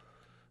else.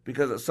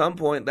 Because at some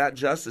point, that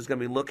justice is going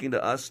to be looking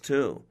to us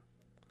too.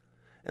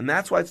 And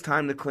that's why it's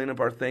time to clean up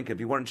our thinking. If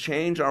you want to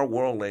change our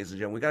world, ladies and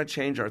gentlemen, we got to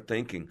change our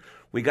thinking.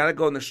 We got to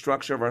go in the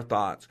structure of our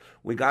thoughts.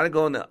 We got to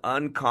go in the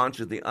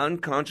unconscious. The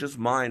unconscious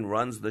mind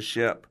runs the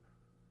ship.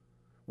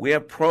 We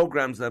have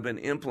programs that have been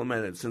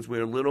implemented since we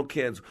were little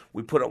kids.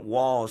 We put up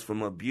walls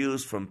from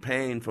abuse, from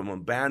pain, from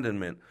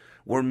abandonment.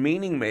 We're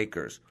meaning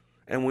makers.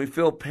 And we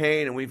feel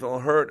pain and we feel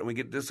hurt and we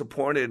get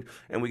disappointed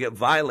and we get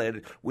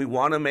violated. We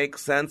want to make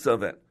sense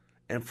of it.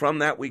 And from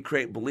that, we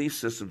create belief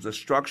systems, a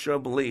structure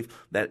of belief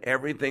that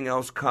everything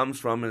else comes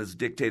from and is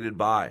dictated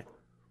by.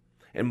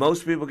 And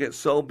most people get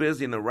so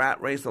busy in the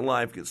rat race of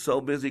life, get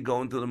so busy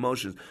going through the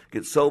motions,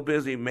 get so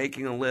busy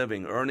making a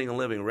living, earning a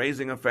living,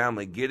 raising a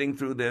family, getting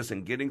through this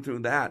and getting through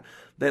that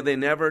they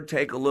never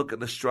take a look at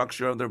the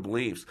structure of their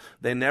beliefs.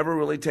 They never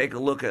really take a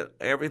look at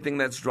everything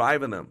that's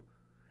driving them.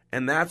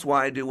 And that's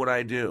why I do what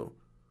I do.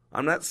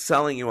 I'm not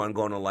selling you on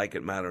going to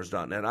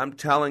likeitmatters.net. I'm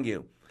telling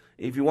you,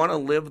 if you want to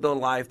live the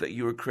life that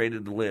you were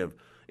created to live,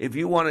 if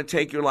you want to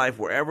take your life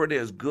wherever it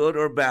is, good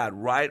or bad,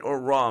 right or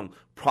wrong,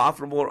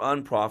 profitable or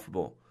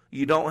unprofitable,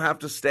 you don't have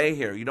to stay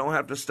here. You don't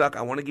have to stuck.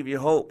 I want to give you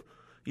hope.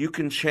 You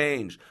can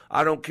change.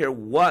 I don't care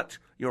what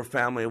your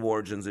family of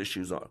origins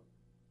issues are.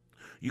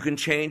 You can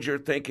change your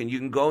thinking. You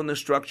can go in the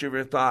structure of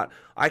your thought.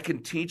 I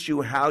can teach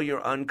you how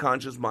your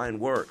unconscious mind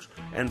works.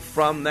 And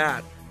from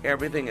that,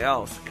 everything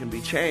else can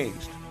be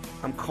changed.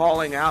 I'm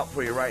calling out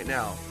for you right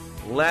now.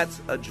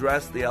 Let's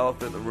address the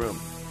elephant in the room.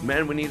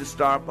 Men, we need to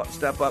step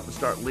up and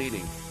start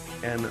leading.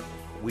 And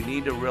we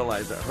need to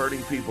realize that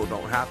hurting people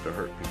don't have to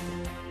hurt people.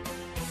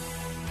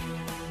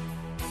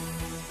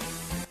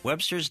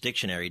 Webster's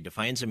Dictionary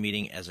defines a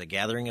meeting as a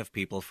gathering of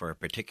people for a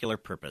particular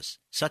purpose,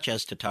 such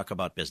as to talk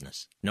about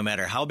business. No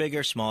matter how big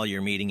or small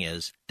your meeting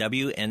is,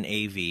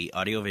 WNAV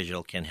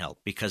Audiovisual can help,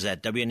 because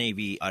at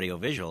WNAV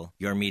Audiovisual,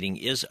 your meeting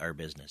is our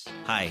business.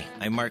 Hi,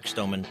 I'm Mark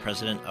Stoneman,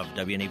 president of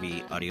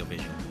WNAV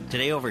Audiovisual.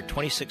 Today, over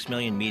 26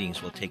 million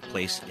meetings will take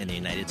place in the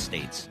United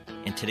States.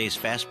 In today's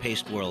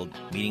fast-paced world,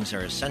 meetings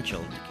are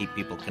essential to keep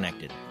people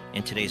connected.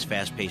 In today's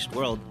fast-paced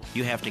world,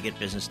 you have to get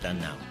business done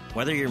now.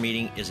 Whether your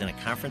meeting is in a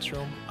conference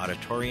room,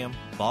 auditorium,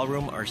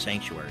 ballroom, or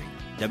sanctuary,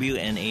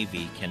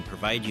 WNAV can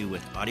provide you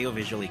with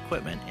audiovisual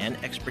equipment and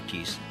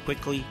expertise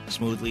quickly,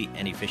 smoothly,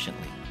 and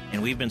efficiently.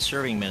 And we've been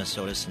serving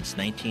Minnesota since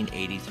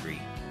 1983.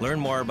 Learn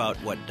more about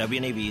what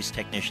WNAV's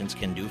technicians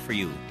can do for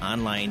you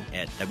online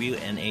at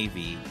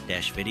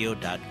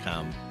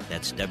WNAV-video.com.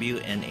 That's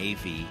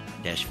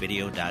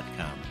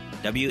WNAV-video.com.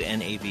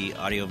 WNAV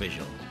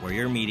Audiovisual, where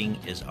your meeting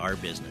is our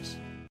business.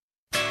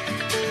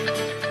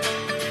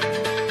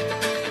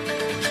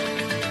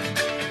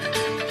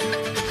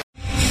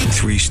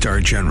 3-star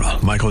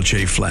General Michael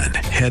J. Flynn,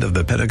 head of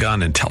the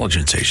Pentagon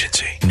Intelligence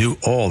Agency, knew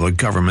all the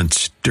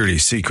government's dirty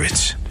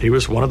secrets. He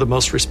was one of the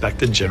most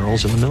respected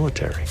generals in the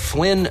military.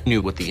 Flynn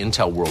knew what the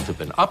intel world had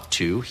been up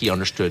to. He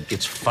understood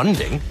its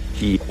funding.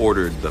 He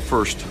ordered the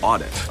first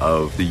audit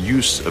of the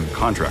use of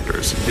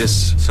contractors.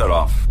 This set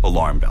off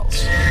alarm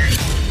bells.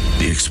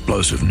 The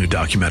explosive new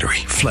documentary,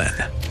 Flynn,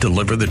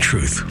 Deliver the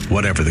Truth,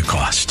 Whatever the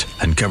Cost,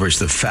 uncovers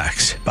the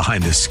facts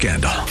behind this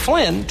scandal.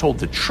 Flynn told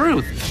the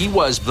truth. He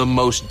was the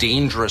most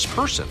dangerous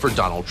person for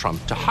Donald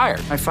Trump to hire.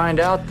 I find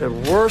out the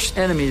worst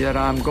enemy that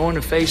I'm going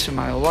to face in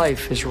my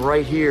life is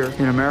right here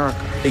in America.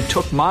 They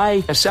took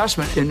my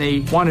assessment and they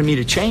wanted me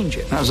to change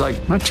it. And I was like,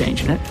 I'm not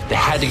changing it. They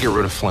had to get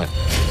rid of Flynn.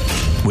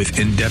 With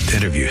in-depth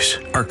interviews,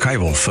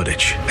 archival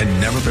footage,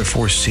 and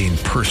never-before-seen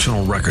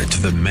personal records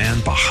of the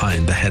man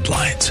behind the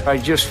headlines. I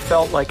just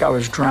felt like I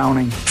was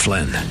drowning.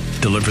 Flynn,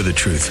 Deliver the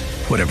Truth,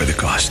 Whatever the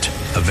Cost.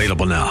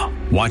 Available now.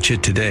 Watch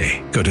it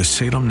today. Go to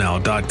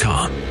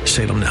salemnow.com.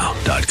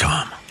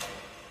 salemnow.com.